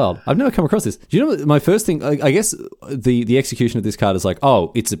 That's wild. I've never come across this. Do you know my first thing? I guess the execution of this card is like,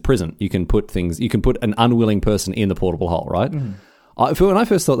 oh, it's a prison. You can put an unwilling person in the portable hole, right? Mm. When I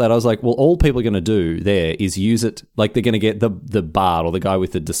first thought that, I was like, well, all people are going to do there is use it. Like they're going to get the bard or the guy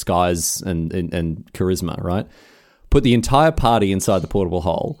with the disguise and charisma, right? Put the entire party inside the portable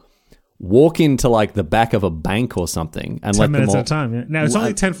hole, walk into like the back of a bank or something, and 10 let minutes them all. at a time. Yeah. Now it's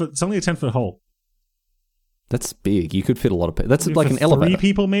only 10 foot. It's only a 10-foot hole. That's big. You could fit a lot of people. That's like an 3 elevator. 3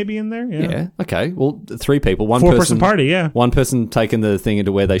 people maybe in there. Yeah. Okay. Well, 3 people. One 4-person party. Yeah. One person taking the thing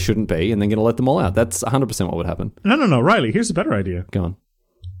into where they shouldn't be, and then going to let them all out. That's 100% what would happen. No, Riley. Here's a better idea. Go on.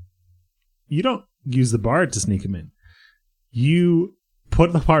 You don't use the bard to sneak him in. You put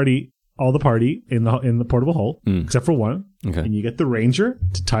all the party in the portable hole, except for one. Okay. And you get the ranger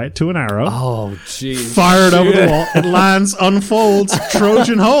to tie it to an arrow. Oh, jeez. Fire it over the wall. It lands, unfolds,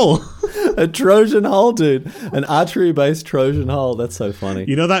 Trojan hole. A Trojan hole, dude. An archery-based Trojan hole. That's so funny.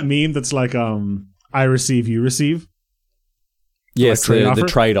 You know that meme that's like, I receive, you receive? Yes, like the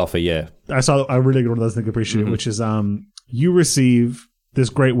trade offer, yeah. I saw a really good one that I think I appreciate it, which is, you receive this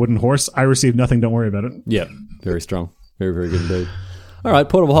great wooden horse. I receive nothing. Don't worry about it. Yeah, very strong. Very, very good indeed. All right,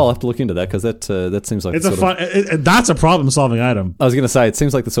 portable hole. I'll have to look into that because that seems like it's a fun. That's a problem-solving item. I was going to say it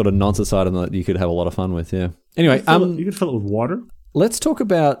seems like the sort of nonsense item that you could have a lot of fun with. Yeah. Anyway, you could fill it with water. Let's talk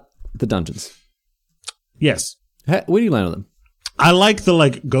about the dungeons. Yes. Where do you land on them? I like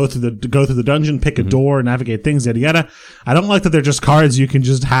the go through the dungeon, pick a door, navigate things, yada yada. I don't like that they're just cards you can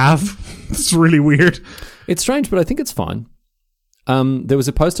just have. It's really weird. It's strange, but I think it's fine. There was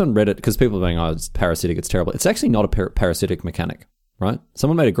a post on Reddit because people are going, "Oh, it's parasitic. It's terrible." It's actually not a parasitic mechanic, right?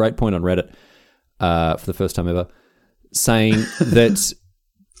 Someone made a great point on Reddit for the first time ever, saying that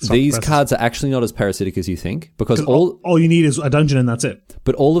these cards are actually not as parasitic as you think because all you need is a dungeon and that's it.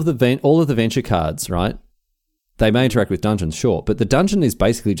 But all of the venture cards, right? They may interact with dungeons, sure, but the dungeon is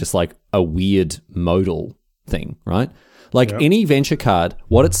basically just like a weird modal thing, right? Like any venture card,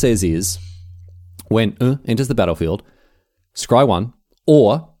 what it says is when enters the battlefield, scry 1,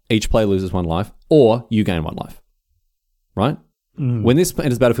 or each player loses 1 life, or you gain 1 life, right? When this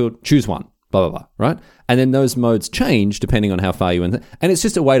enters the battlefield, choose 1, blah, blah, blah, right? And then those modes change depending on how far you enter. And it's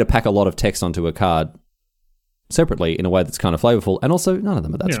just a way to pack a lot of text onto a card separately in a way that's kind of flavorful, and also none of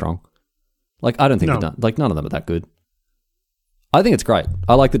them are that strong. Like, I don't think none of them are that good. I think it's great.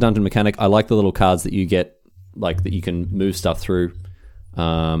 I like the dungeon mechanic. I like the little cards that you get, like, that you can move stuff through.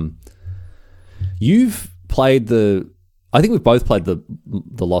 You've played I think we've both played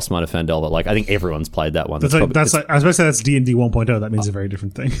the Lost Mine of Phandelver. Like, I think everyone's played that one. I was about to say that's D&D 1.0. That means a very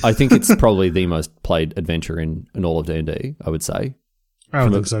different thing. I think it's probably the most played adventure in all of D&D, I would say. I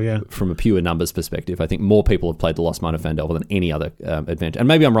don't think so, yeah. From a pure numbers perspective, I think more people have played The Lost Mine of Phandelver than any other adventure. And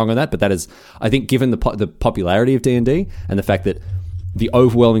maybe I'm wrong on that, but that is, I think, given the popularity of D&D and the fact that the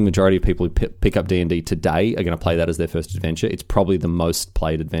overwhelming majority of people who pick up D&D today are going to play that as their first adventure, it's probably the most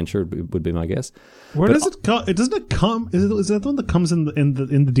played adventure, would be my guess. Where does it come? Doesn't it come? Is that the one that comes in the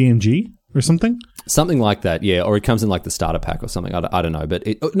DMG or something? Something like that, yeah. Or it comes in like the starter pack or something. I don't know, but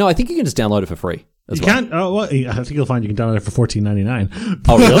no, I think you can just download it for free. You can't. Oh, well, I think you'll find you can download it for $14.99.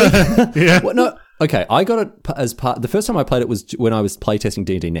 Oh, really? Yeah. Well, no. Okay, I got it as part. The first time I played it was when I was playtesting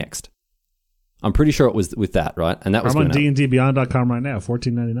D&D Next. I'm pretty sure it was with that, right? And that was I'm on DndBeyond.com right now,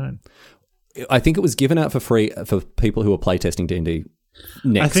 $14.99. I think it was given out for free for people who are playtesting D&D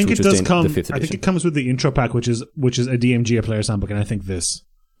Next. I think it does come. The 5th edition. I think it comes with the intro pack, which is a DMG, a player's handbook, and I think this.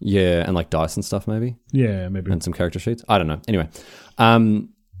 Yeah, and like dice and stuff, maybe. Yeah, maybe. And some character sheets. I don't know. Anyway,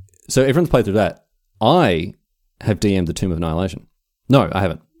 so everyone's played through that. I have DM'd the Tomb of Annihilation. No, I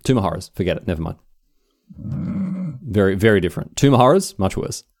haven't. Tomb of Horrors. Forget it. Never mind. Very, very different. Tomb of Horrors, much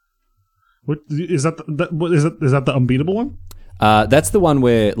worse. What is that? Is that the unbeatable one? That's the one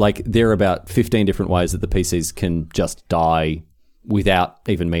where like there are about 15 different ways that the PCs can just die without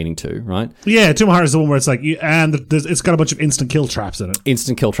even meaning to, right? Yeah, Tomb of Heart is the one where it's like, it's got a bunch of instant kill traps in it.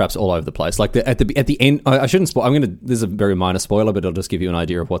 Instant kill traps all over the place. Like at the end, I shouldn't spoil. This is a very minor spoiler, but I'll just give you an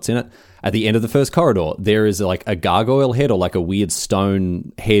idea of what's in it. At the end of the first corridor, there is like a gargoyle head or like a weird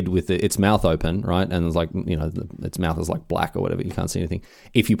stone head with its mouth open, right? And it's like, its mouth is like black or whatever. You can't see anything.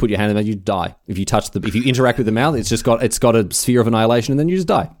 If you put your hand in it, you die. If you interact with the mouth, it's got a sphere of annihilation, and then you just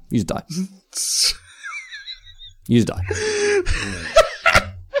die. You just die. You just die.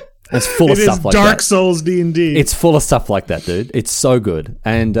 It's full of stuff like that. Dark Souls D&D. It's full of stuff like that, dude. It's so good.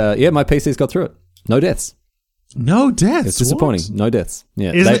 And my PC's got through it. No deaths. No deaths. It's disappointing. What? No deaths.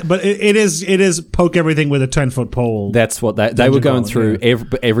 Yeah, but it is poke everything with a 10-foot pole. That's what they were going through.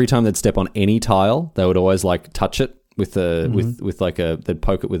 Every time they'd step on any tile, they would always like touch it with they'd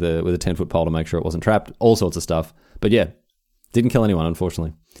poke it with a 10-foot pole to make sure it wasn't trapped. All sorts of stuff. But yeah, didn't kill anyone,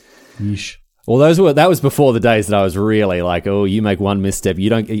 unfortunately. Yeesh. Well, that was before the days that I was really like, oh, you make one misstep,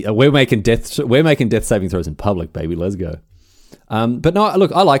 we're making death saving throws in public, baby. Let's go. But no,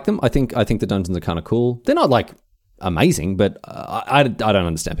 look, I like them. I think the dungeons are kind of cool. They're not like amazing, but I don't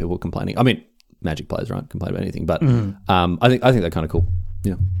understand people complaining. I mean, Magic players, right? Complain about anything, but I think they're kind of cool.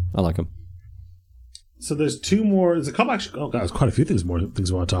 Yeah, I like them. So there's two more. There's a couple actually. Oh god, there's quite a few things we want to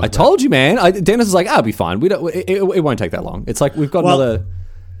talk about. I told you, man. Dennis is like, I'll be fine. It won't take that long. It's like we've got another.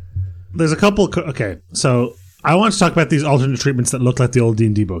 There's a couple. Okay, so I want to talk about these alternate treatments that look like the old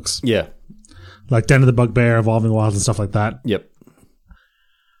D&D books. Yeah, like Den of the Bugbear, Evolving Wilds, and stuff like that. Yep.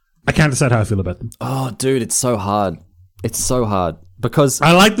 I can't decide how I feel about them. Oh, dude, it's so hard. It's so hard because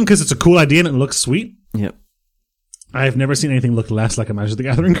I like them because it's a cool idea and it looks sweet. Yep. I've never seen anything look less like a Magic the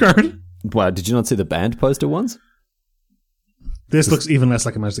Gathering card. Wow, did you not see the band poster ones? This looks even less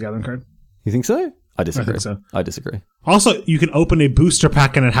like a Magic the Gathering card. You think so? I disagree. I think so. I disagree. Also, you can open a booster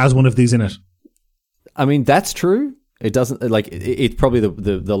pack and it has one of these in it. I mean, that's true. It doesn't like it's probably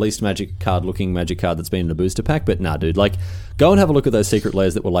the least magic card looking magic card that's been in a booster pack. But nah, dude, like go and have a look at those secret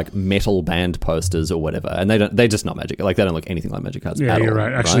layers that were like metal band posters or whatever, and they're just not magic. Like they don't look anything like magic cards. Yeah, at you're all,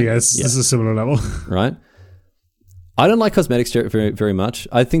 right. Actually, right? yes, this is a similar level. Right. I don't like cosmetics very, very much.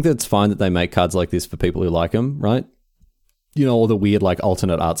 I think that it's fine that they make cards like this for people who like them, right? You know, all the weird like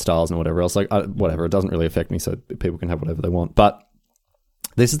alternate art styles and whatever else. Like whatever, it doesn't really affect me, so people can have whatever they want. But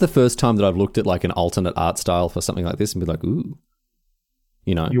this is the first time that I've looked at like an alternate art style for something like this and be like, ooh,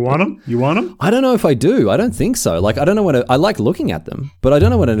 you know, you want them? You want them? I don't know if I do. I don't think so. Like I don't know when I like looking at them, but I don't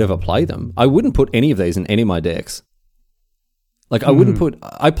know when I'd ever play them. I wouldn't put any of these in any of my decks. Like I wouldn't put.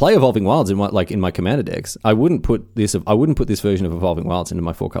 I play Evolving Wilds in my Commander decks. I wouldn't put this version of Evolving Wilds into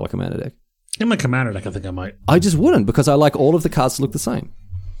my 4-color Commander deck. In my Commander deck, I think I might. I just wouldn't because I like all of the cards to look the same.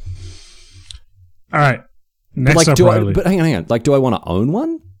 All right. Next up, Riley. But hang on. Like, do I want to own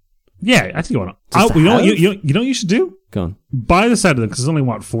one? Yeah, I think you want to. You know what you should do? Go on. Buy the set of them because there's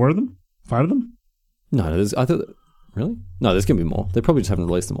only 4 of them, 5 of them. No, I thought really. No, there's gonna be more. They probably just haven't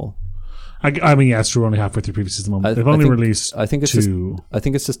released them all. I mean, yeah, it's true. We're only halfway through previews at the moment. They've only released. I think it's 2. I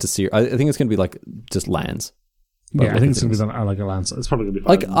think it's just a series. I think it's gonna be like just lands. Yeah, I think it's going to be like a lance. It's probably going to be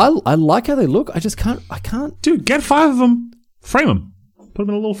 5 like I like how they look. I just can't. I can't. Dude, get 5 of them. Frame them. Put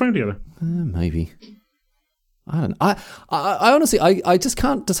them in a little frame together. Maybe. I don't know. I honestly, I just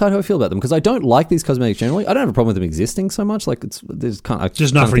can't decide how I feel about them because I don't like these cosmetics generally. I don't have a problem with them existing so much. Like there's kind of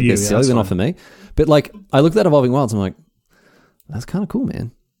just not for you. They're silly, not for me. But like, I looked at Evolving Wilds. And I'm like, that's kind of cool,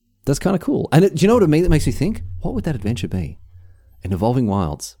 man. That's kind of cool. And do you know what that makes me think? What would that adventure be? An Evolving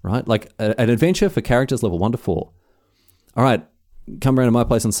Wilds, right? Like an adventure for characters level 1 to 4. All right, come around to my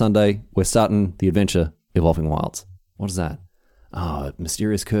place on Sunday. We're starting the adventure, Evolving Wilds. What is that? Oh, a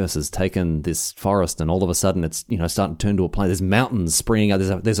mysterious curse has taken this forest, and all of a sudden it's starting to turn to a plain. There's mountains springing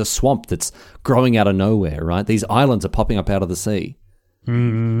out. There's a swamp that's growing out of nowhere. Right? These islands are popping up out of the sea.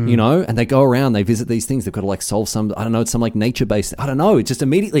 Mm-hmm. And they go around. They visit these things. They've got to like solve some. I don't know. It's some like nature based. I don't know. It just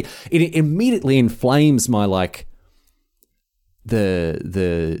immediately inflames my like the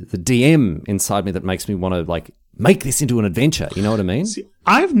DM inside me that makes me want to like make this into an adventure. You know what I mean? See,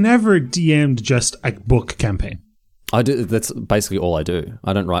 I've never DM'd just a book campaign. I do. That's basically all I do.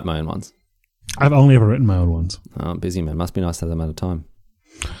 I don't write my own ones. I've only ever written my own ones. Oh, I'm busy, man. Must be nice to have that amount of time.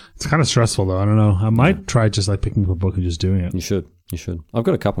 It's kind of stressful, though. I don't know. I might try just like picking up a book and just doing it. You should. I've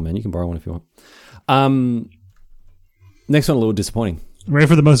got a couple, man. You can borrow one if you want. Next one, a little disappointing. Ready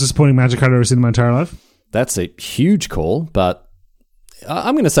for the most disappointing Magic card I've ever seen in my entire life? That's a huge call, but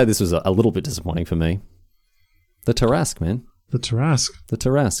I'm going to say this was a little bit disappointing for me. The Tarrasque, man. The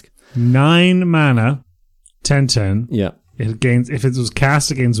Tarrasque. 9 mana, 10/10. Yeah. It gains, if it was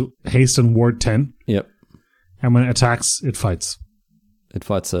cast, it gains haste and ward 10. Yep. And when it attacks, it fights. It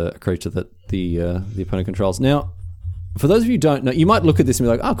fights a creature that the opponent controls. Now, for those of you who don't know, you might look at this and be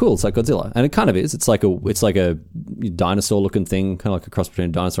like, "Oh, cool! It's like Godzilla," and it kind of is. It's like a dinosaur-looking thing, kind of like a cross between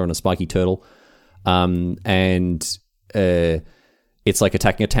a dinosaur and a spiky turtle, and it's like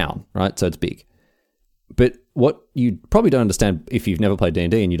attacking a town, right? So it's big. But what you probably don't understand if you've never played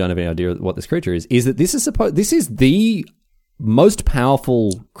D&D and you don't have any idea what this creature is that this is the most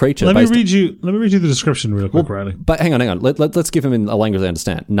powerful creature. Let me read you the description real quick, Riley. But hang on. Let's give them in a language they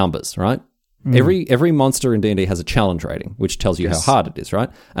understand. Numbers, right? Every monster in D&D has a challenge rating, which tells you how hard it is, right?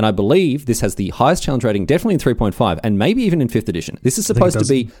 And I believe this has the highest challenge rating, definitely in 3.5, and maybe even in 5th edition. This is supposed to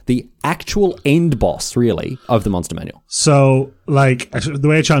be the actual end boss, really, of the monster manual. So, like, the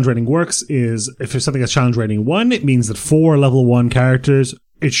way a challenge rating works is if something has challenge rating 1, it means that 4 level 1 characters,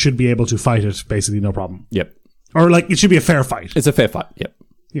 it should be able to fight it, basically, no problem. Yep. Or, like, it should be a fair fight. It's a fair fight, yep.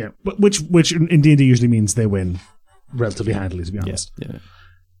 Yeah, but which in D&D usually means they win relatively handily, to be honest. Yeah.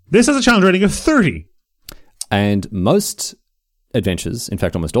 This has a challenge rating of 30. And most adventures, in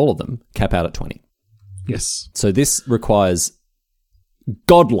fact almost all of them, cap out at 20. Yes. So this requires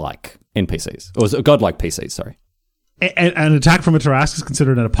godlike NPCs. Or godlike PCs, sorry. An attack from a Tarrasque is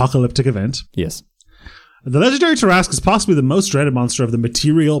considered an apocalyptic event. Yes. The legendary Tarrasque is possibly the most dreaded monster of the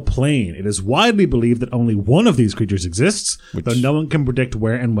material plane. It is widely believed that only one of these creatures exists, though no one can predict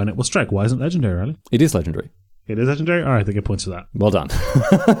where and when it will strike. Why isn't it legendary, Riley? It is legendary. It is legendary? All right, they get points for that. Well done.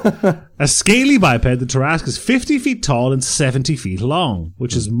 A scaly biped, the Tarrasque is 50 feet tall and 70 feet long,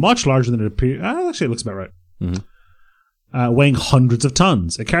 which is much larger than it appears. Actually, it looks about right. Mm-hmm. Weighing hundreds of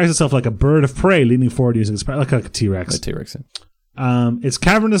tons. It carries itself like a bird of prey, leaning forward using its like a T-Rex. A T-Rex, yeah. Its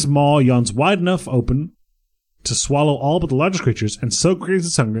cavernous maw yawns wide enough open to swallow all but the largest creatures, and so creates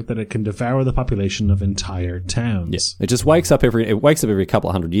its hunger that it can devour the population of entire towns. Yes. It just wakes up every couple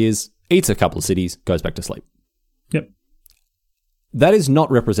of hundred years, eats a couple of cities, goes back to sleep. Yep. That is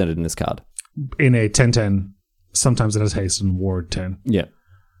not represented in this card. In a 10-10, sometimes it has haste in Ward 10. Yeah.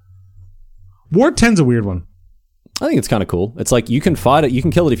 Ward 10's a weird one. I think it's kind of cool. It's like you can fight it, you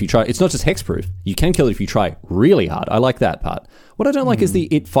can kill it if you try. It's not just hexproof. You can kill it if you try really hard. I like that part. What I don't like is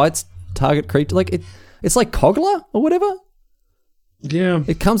it fights target creature. Like it's like Kogla or whatever. Yeah.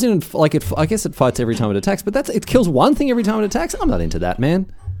 It comes in and I guess it fights every time it attacks, but it kills one thing every time it attacks. I'm not into that,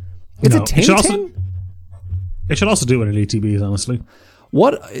 man. It's a 10-10. It should also do it in ETBs, honestly.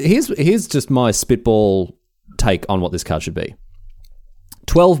 Here's just my spitball take on what this card should be.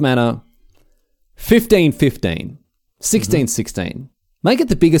 12 mana, 15-15, 16-16. Make it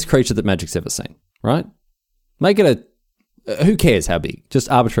the biggest creature that Magic's ever seen, right? Make it who cares how big?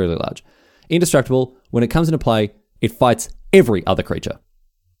 Just arbitrarily large. Indestructible. When it comes into play, it fights every other creature.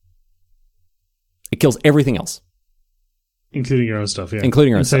 It kills everything else. Including your own stuff, yeah. Including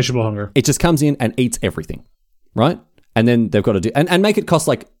your own Insatiable hunger. It just comes in and eats everything. Right? And then they've got to do... And make it cost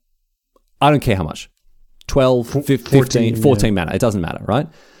like... I don't care how much. 12, 15, 14 mana. It doesn't matter, right?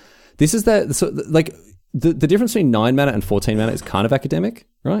 This is the difference between 9 mana and 14 mana is kind of academic,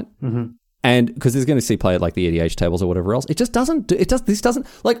 right? Mm-hmm. And because there's going to see play at like the EDH tables or whatever else. It just doesn't... This doesn't...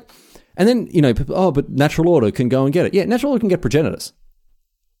 Like... And then, but Natural Order can go and get it. Yeah, Natural Order can get Progenitors.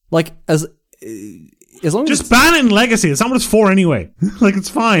 Like, as long as... Just ban it in Legacy. It's not what it's for anyway. Like, it's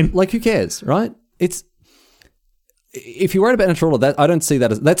fine. Like, who cares, right? It's... If you're worried about Natural Order, I don't see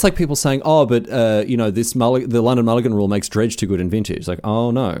that as... That's like people saying, but, the London Mulligan rule makes Dredge too good in Vintage. Like,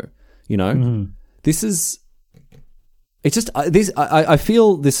 oh, no. Mm-hmm. This is... It's just... I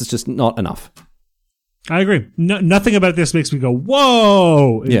feel this is just not enough. I agree. Nothing about this makes me go,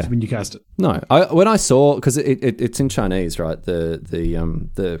 whoa, when you cast it. No. When I saw... Because it's in Chinese, right?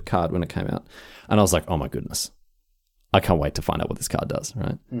 The card when it came out. And I was like, oh, my goodness. I can't wait to find out what this card does,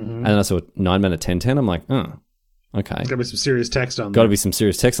 right? Mm-hmm. And then I saw 9 mana 10-10. I'm like, oh... Okay. There's got to be some serious text on that. Got to be some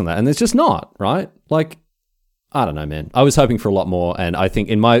serious text on that. And there's just not, right? Like, I don't know, man. I was hoping for a lot more, and I think,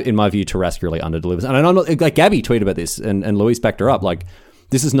 in my view, Tarrasque really underdelivers. And I'm not, like, Gabby tweeted about this, and Louise backed her up. Like,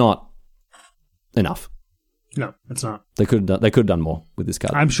 this is not enough. No, it's not. They could have done more with this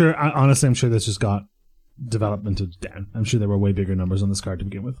card. I'm sure this just got developmented down. I'm sure there were way bigger numbers on this card to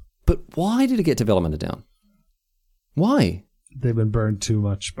begin with. But why did it get developmented down? Why? They've been burned too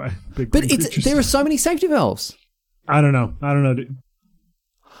much by big creatures. There are so many safety valves. I don't know, dude.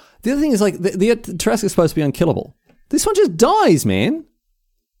 The other thing is, like, the Tarrasque is supposed to be unkillable. This one just dies, man.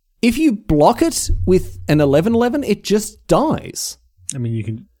 If you block it with an 11/11, it just dies. I mean, you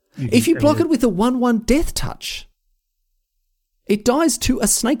can if you block it with a 1/1 death touch, it dies to a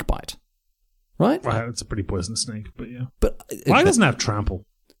snake bite. Right? Well, it's a pretty poisonous snake, but yeah. But why doesn't it have trample?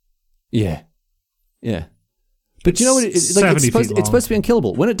 Yeah. Yeah. But you know what? It's supposed to be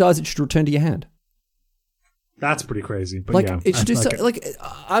unkillable. When it dies, it should return to your hand. That's pretty crazy. But like, yeah, it should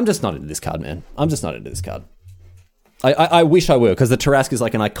I'm just not into this card, man. I'm just not into this card. I wish I were, because the Tarrasque is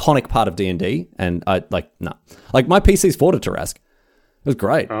like an iconic part of D&D, and I no. Like my PC's fought a Tarrasque. It was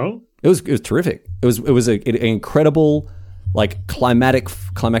great. Oh, it was terrific. It was an incredible, like climactic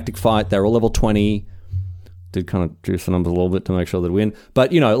fight. They were all level 20. Did kind of juice the numbers a little bit to make sure they'd win,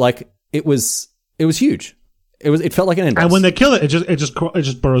 but like it was huge. It felt like an end boss. And when they kill it, it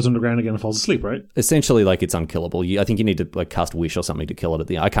just burrows underground again and falls asleep, right? Essentially, like it's unkillable. I think you need to like cast Wish or something to kill it at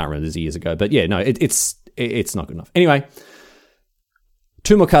the end. I can't remember, this years ago, but yeah, no, it's not good enough. Anyway,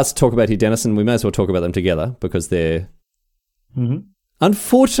 2 more cards to talk about here, Dennis, and we may as well talk about them together because they're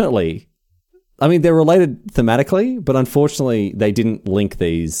unfortunately, I mean, they're related thematically, but unfortunately, they didn't link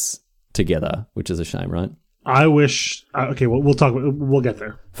these together, which is a shame, right? I wish. Okay, well, we'll get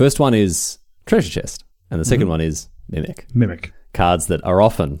there. First one is Treasure Chest. And the second one is Mimic. Mimic. Cards that are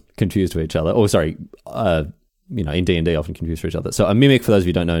often confused with each other. Or, sorry, in D&D often confused with each other. So a Mimic, for those of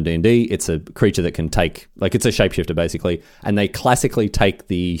you who don't know in D&D, it's a creature that can take, like it's a shapeshifter basically, and they classically take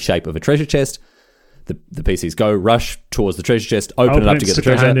the shape of a treasure chest. The PCs rush towards the treasure chest, open it up to get the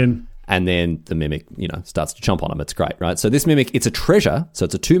treasure, and then the Mimic, starts to chomp on them. It's great, right? So this Mimic, it's a treasure, so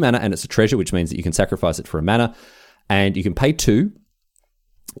it's a 2 mana and it's a treasure, which means that you can sacrifice it for a mana, and you can pay 2,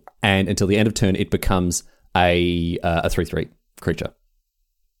 and until the end of turn, it becomes a 3/3 creature.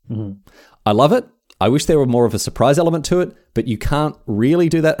 I love it. I wish there were more of a surprise element to it, but you can't really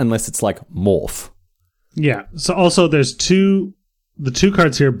do that unless it's like morph. Yeah. So also there's the 2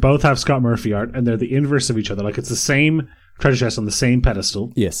 cards here both have Scott Murphy art, and they're the inverse of each other. Like it's the same treasure chest on the same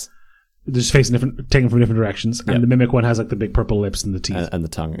pedestal. Yes. They're just taken from different directions. And the Mimic one has like the big purple lips and the teeth. And the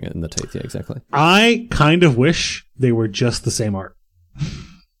tongue and the teeth, yeah, exactly. I kind of wish they were just the same art.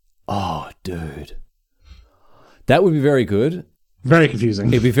 Oh, dude. That would be very good. Very confusing.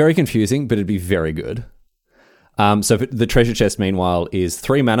 It'd be very confusing, but it'd be very good. So the treasure chest, meanwhile, is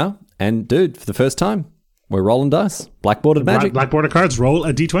 3 mana. And, dude, for the first time, we're rolling dice. Black-bordered magic. Black-bordered cards. Roll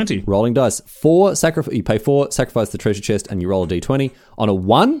a d20. Rolling dice. You pay 4, sacrifice the treasure chest, and you roll a d20. On a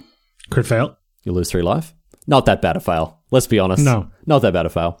 1... Crit fail. You lose 3 life. Not that bad a fail. Let's be honest. No. Not that bad a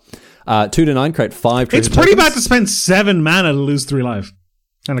fail. 2 to 9, create 5 treasure It's pretty tokens. bad to spend 7 mana to lose 3 life.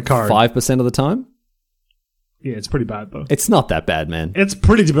 And a card. 5% of the time? Yeah, it's pretty bad, though. It's not that bad, man. It's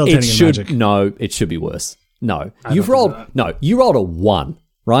pretty debilitating in Magic. No, it should be worse. No. You rolled a 1,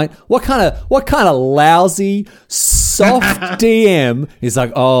 right? What kind of lousy, soft DM is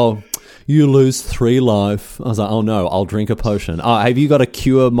like, oh, you lose 3 life. I was like, oh no, I'll drink a potion. Oh, have you got a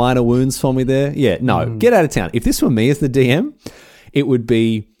cure minor wounds for me there? Yeah, no, get out of town. If this were me as the DM, it would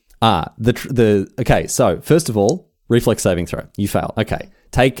be, okay, so first of all, reflex saving throw. You fail. Okay.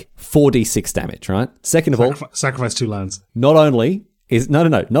 Take 4d6 damage, right? Second of all, sacrifice 2 lands. Not only is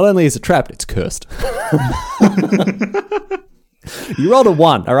it trapped, it's cursed. You rolled a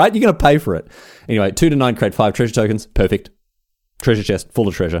 1, all right? You're going to pay for it. Anyway, 2 to 9, create 5 treasure tokens. Perfect. Treasure chest, full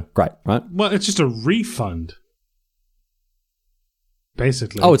of treasure. Great, right? Well, it's just a refund.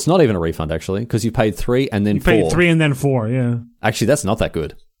 Basically. Oh, it's not even a refund, actually, because you paid 3 and then 4. You paid 3 and then 4, yeah. Actually, that's not that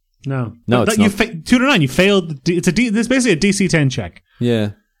good. No, it's not. 2 to 9, you failed. It's basically a DC 10 check.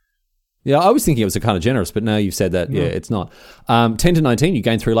 Yeah. Yeah, I was thinking it was a kind of generous, but now you've said that, yeah, it's not. 10 to 19, you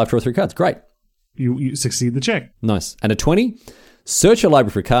gain 3 life, draw 3 cards. Great. You succeed the check. Nice. And a 20, search your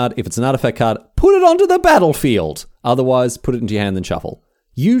library for a card. If it's an artifact card, put it onto the battlefield. Otherwise, put it into your hand and shuffle.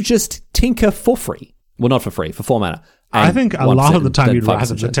 You just tinker for free. Well, not for free, for 4 mana. I think a lot of the time you'd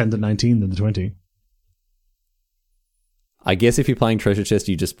rather the 10 to 19 than the 20. I guess if you're playing Treasure Chest,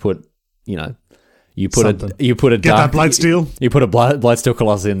 you just put, you put Something. a Get that Blightsteel. You put a Blightsteel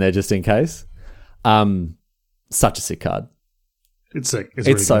Colossus in there just in case. Such a sick card. It's sick.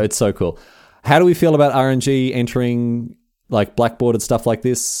 It's so cool. How do we feel about RNG entering like blackboarded stuff like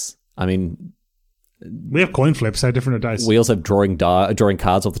this? I mean, we have coin flips. How different are dice? We also have drawing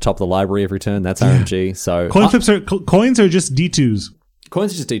cards off the top of the library every turn. That's RNG. So coins are just D2s.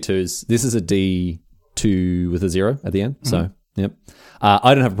 Coins are just D2s. This is a D2 with a 0 at the end. So, yep.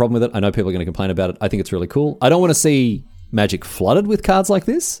 I don't have a problem with it. I know people are going to complain about it. I think it's really cool. I don't want to see Magic flooded with cards like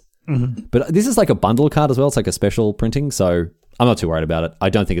this. But this is like a bundle card as well. It's like a special printing. So I'm not too worried about it.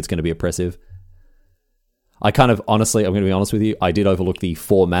 I don't think it's going to be oppressive. I'm going to be honest with you. I did overlook the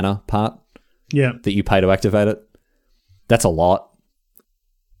 4 mana part. Yeah. That you pay to activate it. That's a lot.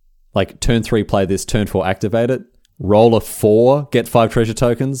 Like, turn 3, play this. Turn 4, activate it. Roll a 4, get 5 treasure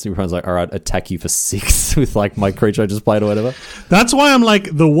tokens. Your opponent's like, all right, attack you for 6 with, like, my creature I just played or whatever. That's why I'm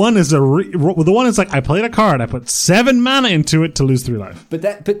like, the one is like, I played a card. I put 7 mana into it to lose 3 life.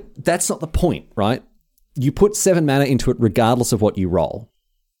 But that's not the point, right? You put 7 mana into it regardless of what you roll.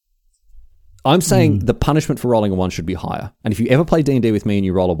 I'm saying the punishment for rolling a 1 should be higher. And if you ever play D&D with me and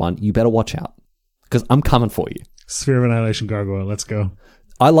you roll a 1, you better watch out. Because I'm coming for you. Sphere of Annihilation Gargoyle. Let's go.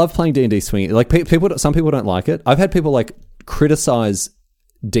 I love playing D&D swinging. Like some people don't like it. I've had people like criticize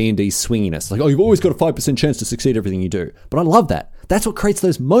D&D swinginess. Like, oh, you've always got a 5% chance to succeed everything you do. But I love that. That's what creates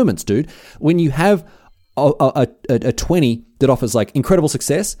those moments, dude. When you have a 20 that offers like incredible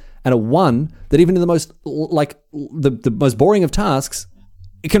success and a 1 that even in the most like the most boring of tasks,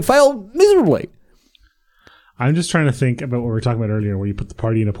 it can fail miserably. I'm just trying to think about what we were talking about earlier, where you put the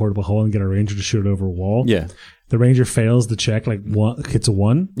party in a portable hole and get a ranger to shoot it over a wall. Yeah. The ranger fails the check, like hits a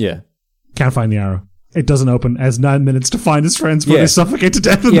 1. Yeah. Can't find the arrow. It doesn't open. Has 9 minutes to find his friends before they suffocate to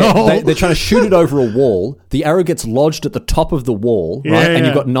death in the hole. They're trying to shoot it over a wall. The arrow gets lodged at the top of the wall, right? And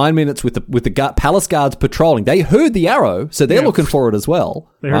you've got 9 minutes with the palace guards patrolling. They heard the arrow, so they're looking for it as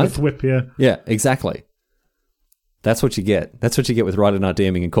well. They heard a thwip, yeah. Yeah, exactly. That's what you get. That's what you get with Rider Night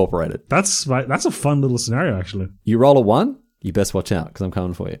DMing Incorporated. That's a fun little scenario, actually. You roll a 1, you best watch out because I'm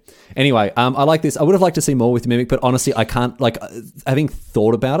coming for you. Anyway, I like this. I would have liked to see more with Mimic, but honestly, I can't, like, having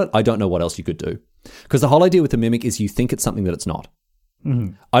thought about it, I don't know what else you could do. Because the whole idea with the Mimic is you think it's something that it's not.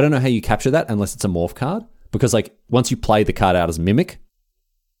 Mm-hmm. I don't know how you capture that unless it's a morph card. Because, like, once you play the card out as Mimic,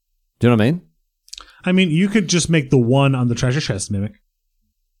 do you know what I mean? I mean, you could just make the 1 on the treasure chest Mimic.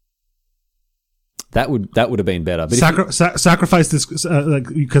 That would have been better. But sacrifice this,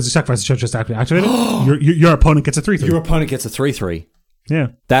 because you sacrifice the treasure chest to activate it. your opponent gets a 3/3. Your opponent gets a 3/3. Yeah,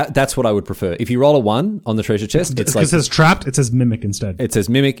 that's what I would prefer. If you roll a 1 on the treasure chest, it's like it says trapped. It says Mimic instead. It says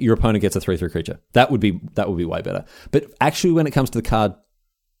Mimic. Your opponent gets a 3/3 creature. That would be way better. But actually, when it comes to the card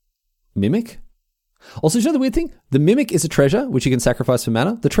Mimic, also, you know the weird thing? The Mimic is a treasure which you can sacrifice for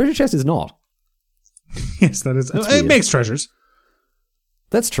mana. The treasure chest is not. Yes, that is. It makes treasures.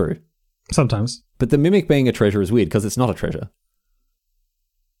 That's true. Sometimes. But the Mimic being a treasure is weird because it's not a treasure.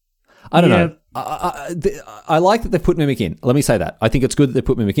 I don't know. I like that they put Mimic in. Let me say that. I think it's good that they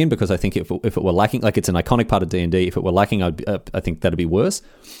put Mimic in because I think if it were lacking, like it's an iconic part of D&D, if it were lacking, I think that'd be worse.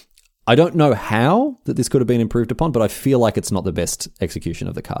 I don't know how that this could have been improved upon, but I feel like it's not the best execution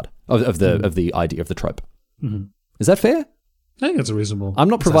of the card, of the idea of the trope. Mm-hmm. Is that fair? I think it's a reasonable. I'm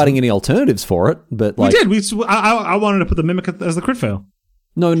not providing any alternatives for it, but like... We did. I wanted to put the Mimic as the crit fail.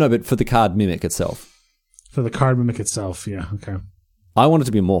 No, but for the card Mimic itself. For the card Mimic itself, yeah, okay. I want it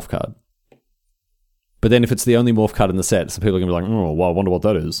to be a morph card. But then if it's the only morph card in the set, so people are going to be like, oh, well, I wonder what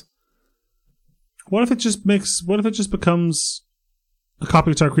that is. What if it just becomes a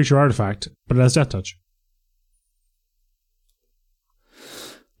copy of Target Creature Artifact, but it has Death Touch?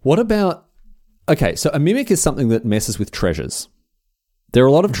 What about... Okay, so a Mimic is something that messes with treasures. There are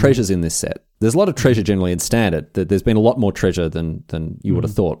a lot of treasures in this set. There's a lot of treasure generally in Standard. There's been a lot more treasure than you would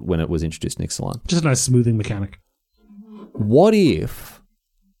have thought when it was introduced in Ixalan. Just a nice smoothing mechanic. What if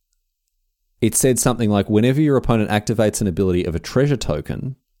it said something like, whenever your opponent activates an ability of a treasure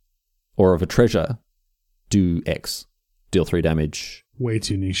token or of a treasure, do X. Deal 3 damage. Way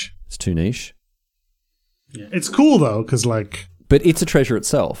too niche. It's too niche. Yeah. It's cool, though, because, like... But it's a treasure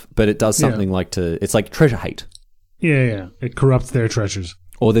itself. But it does something like to... It's like treasure hate. Yeah. It corrupts their treasures.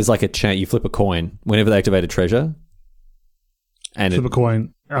 Or there's like a chant, you flip a coin whenever they activate a treasure. And flip a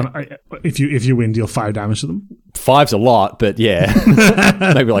coin. If you win, deal 5 damage to them. 5's a lot, but yeah.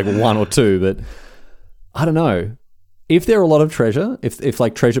 Maybe like 1 or 2, but I don't know. If there are a lot of treasure, if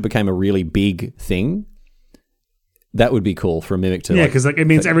like treasure became a really big thing, that would be cool for a Mimic to... Yeah, because like it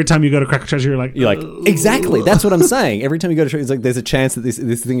means every time you go to crack a treasure, you're like... exactly, that's what I'm saying. Every time you go to treasure, it's like there's a chance that this thing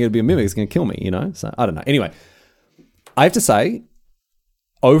is going to be a Mimic, it's going to kill me, you know? So, I don't know. Anyway, I have to say,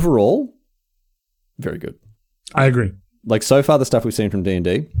 overall, very good. I agree. Like, so far, the stuff we've seen from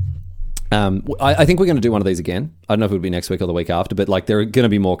D&D, I think we're going to do one of these again. I don't know if it would be next week or the week after, but like there are going to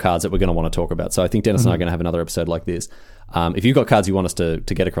be more cards that we're going to want to talk about. So I think Dennis and I are going to have another episode like this. If you've got cards you want us to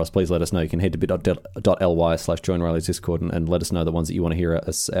get across, please let us know. You can head to bit.ly/join Riley's Discord and let us know the ones that you want to hear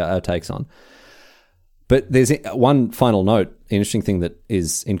our takes on. But there's one final note, interesting thing that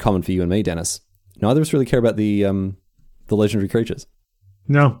is in common for you and me, Dennis. Neither of us really care about the legendary creatures.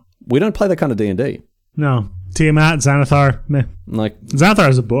 No. We don't play that kind of D&D. No. Tiamat, Xanathar, meh. Like Xanathar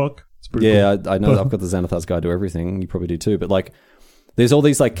is a book. Yeah, cool. I know. I've got the Xanathar's Guide to Everything. You probably do too. But like, there's all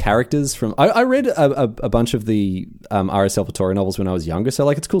these like characters from... I read a bunch of the R.S. Salvatore novels when I was younger. So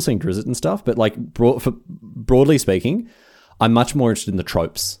like, it's cool seeing Drizzt and stuff. But like, broadly speaking, I'm much more interested in the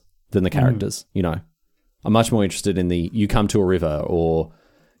tropes than the characters. You know, I'm much more interested in the you come to a river, or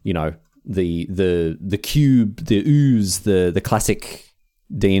you know, the cube, the ooze, the classic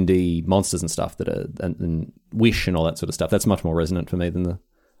D&D monsters and stuff that are and Wish and all that sort of stuff. That's much more resonant for me than the...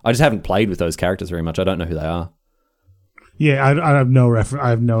 I just haven't played with those characters very much. I don't know who they are. Yeah, I have no I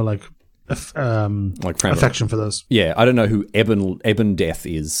have no like affection for those. Yeah, I don't know who Eben Death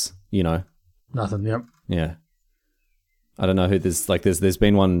is. You know, nothing. Yep. Yeah. I don't know who there's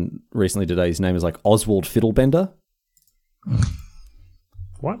been one recently today. His name is like Oswald Fiddlebender.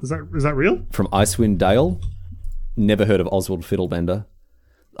 What? Is that real? From Icewind Dale. Never heard of Oswald Fiddlebender.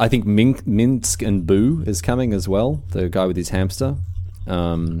 I think Minsk and Boo is coming as well. The guy with his hamster.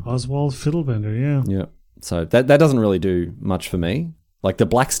 Oswald Fiddlebender, yeah. Yeah. So that doesn't really do much for me. Like the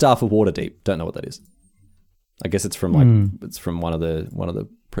Black Staff of Waterdeep. Don't know what that is. I guess it's from it's from one of the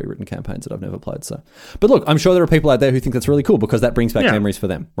pre-written campaigns that I've never played. So, but look, I'm sure there are people out there who think that's really cool because that brings back memories for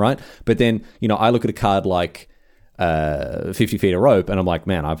them, right? But then I look at a card like 50 Feet of Rope, and I'm like,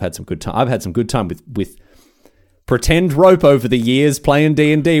 man, I've had some good time. I've had some good time with pretend rope over the years, playing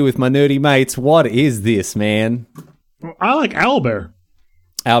D&D with my nerdy mates. What is this, man? I like Owlbear.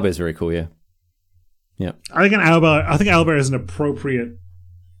 Owlbear's very cool, yeah. Yeah. I think Owlbear is an appropriately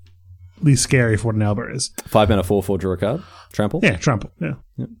scary for what an Owlbear is. 5 mana 4/4, draw a card. Trample? Yeah, trample, yeah.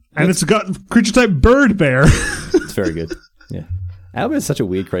 And it's got creature type bird bear. It's very good. Yeah. Owlbear is such a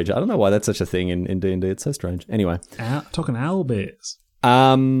weird creature. I don't know why that's such a thing in D&D. It's so strange. Anyway. Talking Owlbears.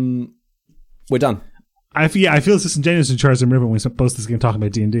 We're done. I feel it's disingenuous to charge them river when we post this game talking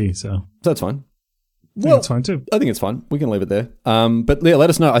about D&D, so. That's fine. Well, that's fine too. I think it's fine. We can leave it there. But yeah, let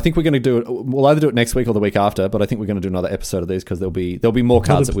us know. I think we're going to do it. We'll either do it next week or the week after. But I think we're going to do another episode of these because there'll be more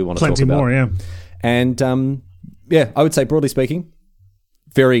cards that we want to talk about. Plenty more, yeah. And yeah, I would say broadly speaking,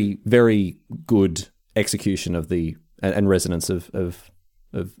 very very good execution of the and resonance of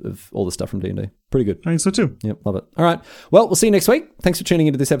all the stuff from D&D. Pretty good. I think so too. Yep, love it. All right. Well, we'll see you next week. Thanks for tuning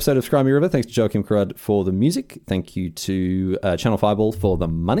into this episode of Scry Me River. Thanks to Joachim Karad for the music. Thank you to Channel Fireball for the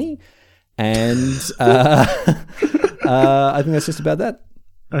money. And I think that's just about that.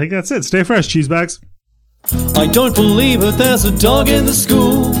 I think that's it. Stay fresh, cheese bags. I don't believe it, there's a dog in the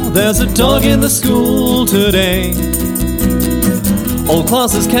school. There's a dog in the school today. All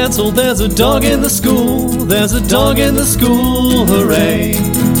classes cancelled, there's a dog in the school. There's a dog in the school, hooray.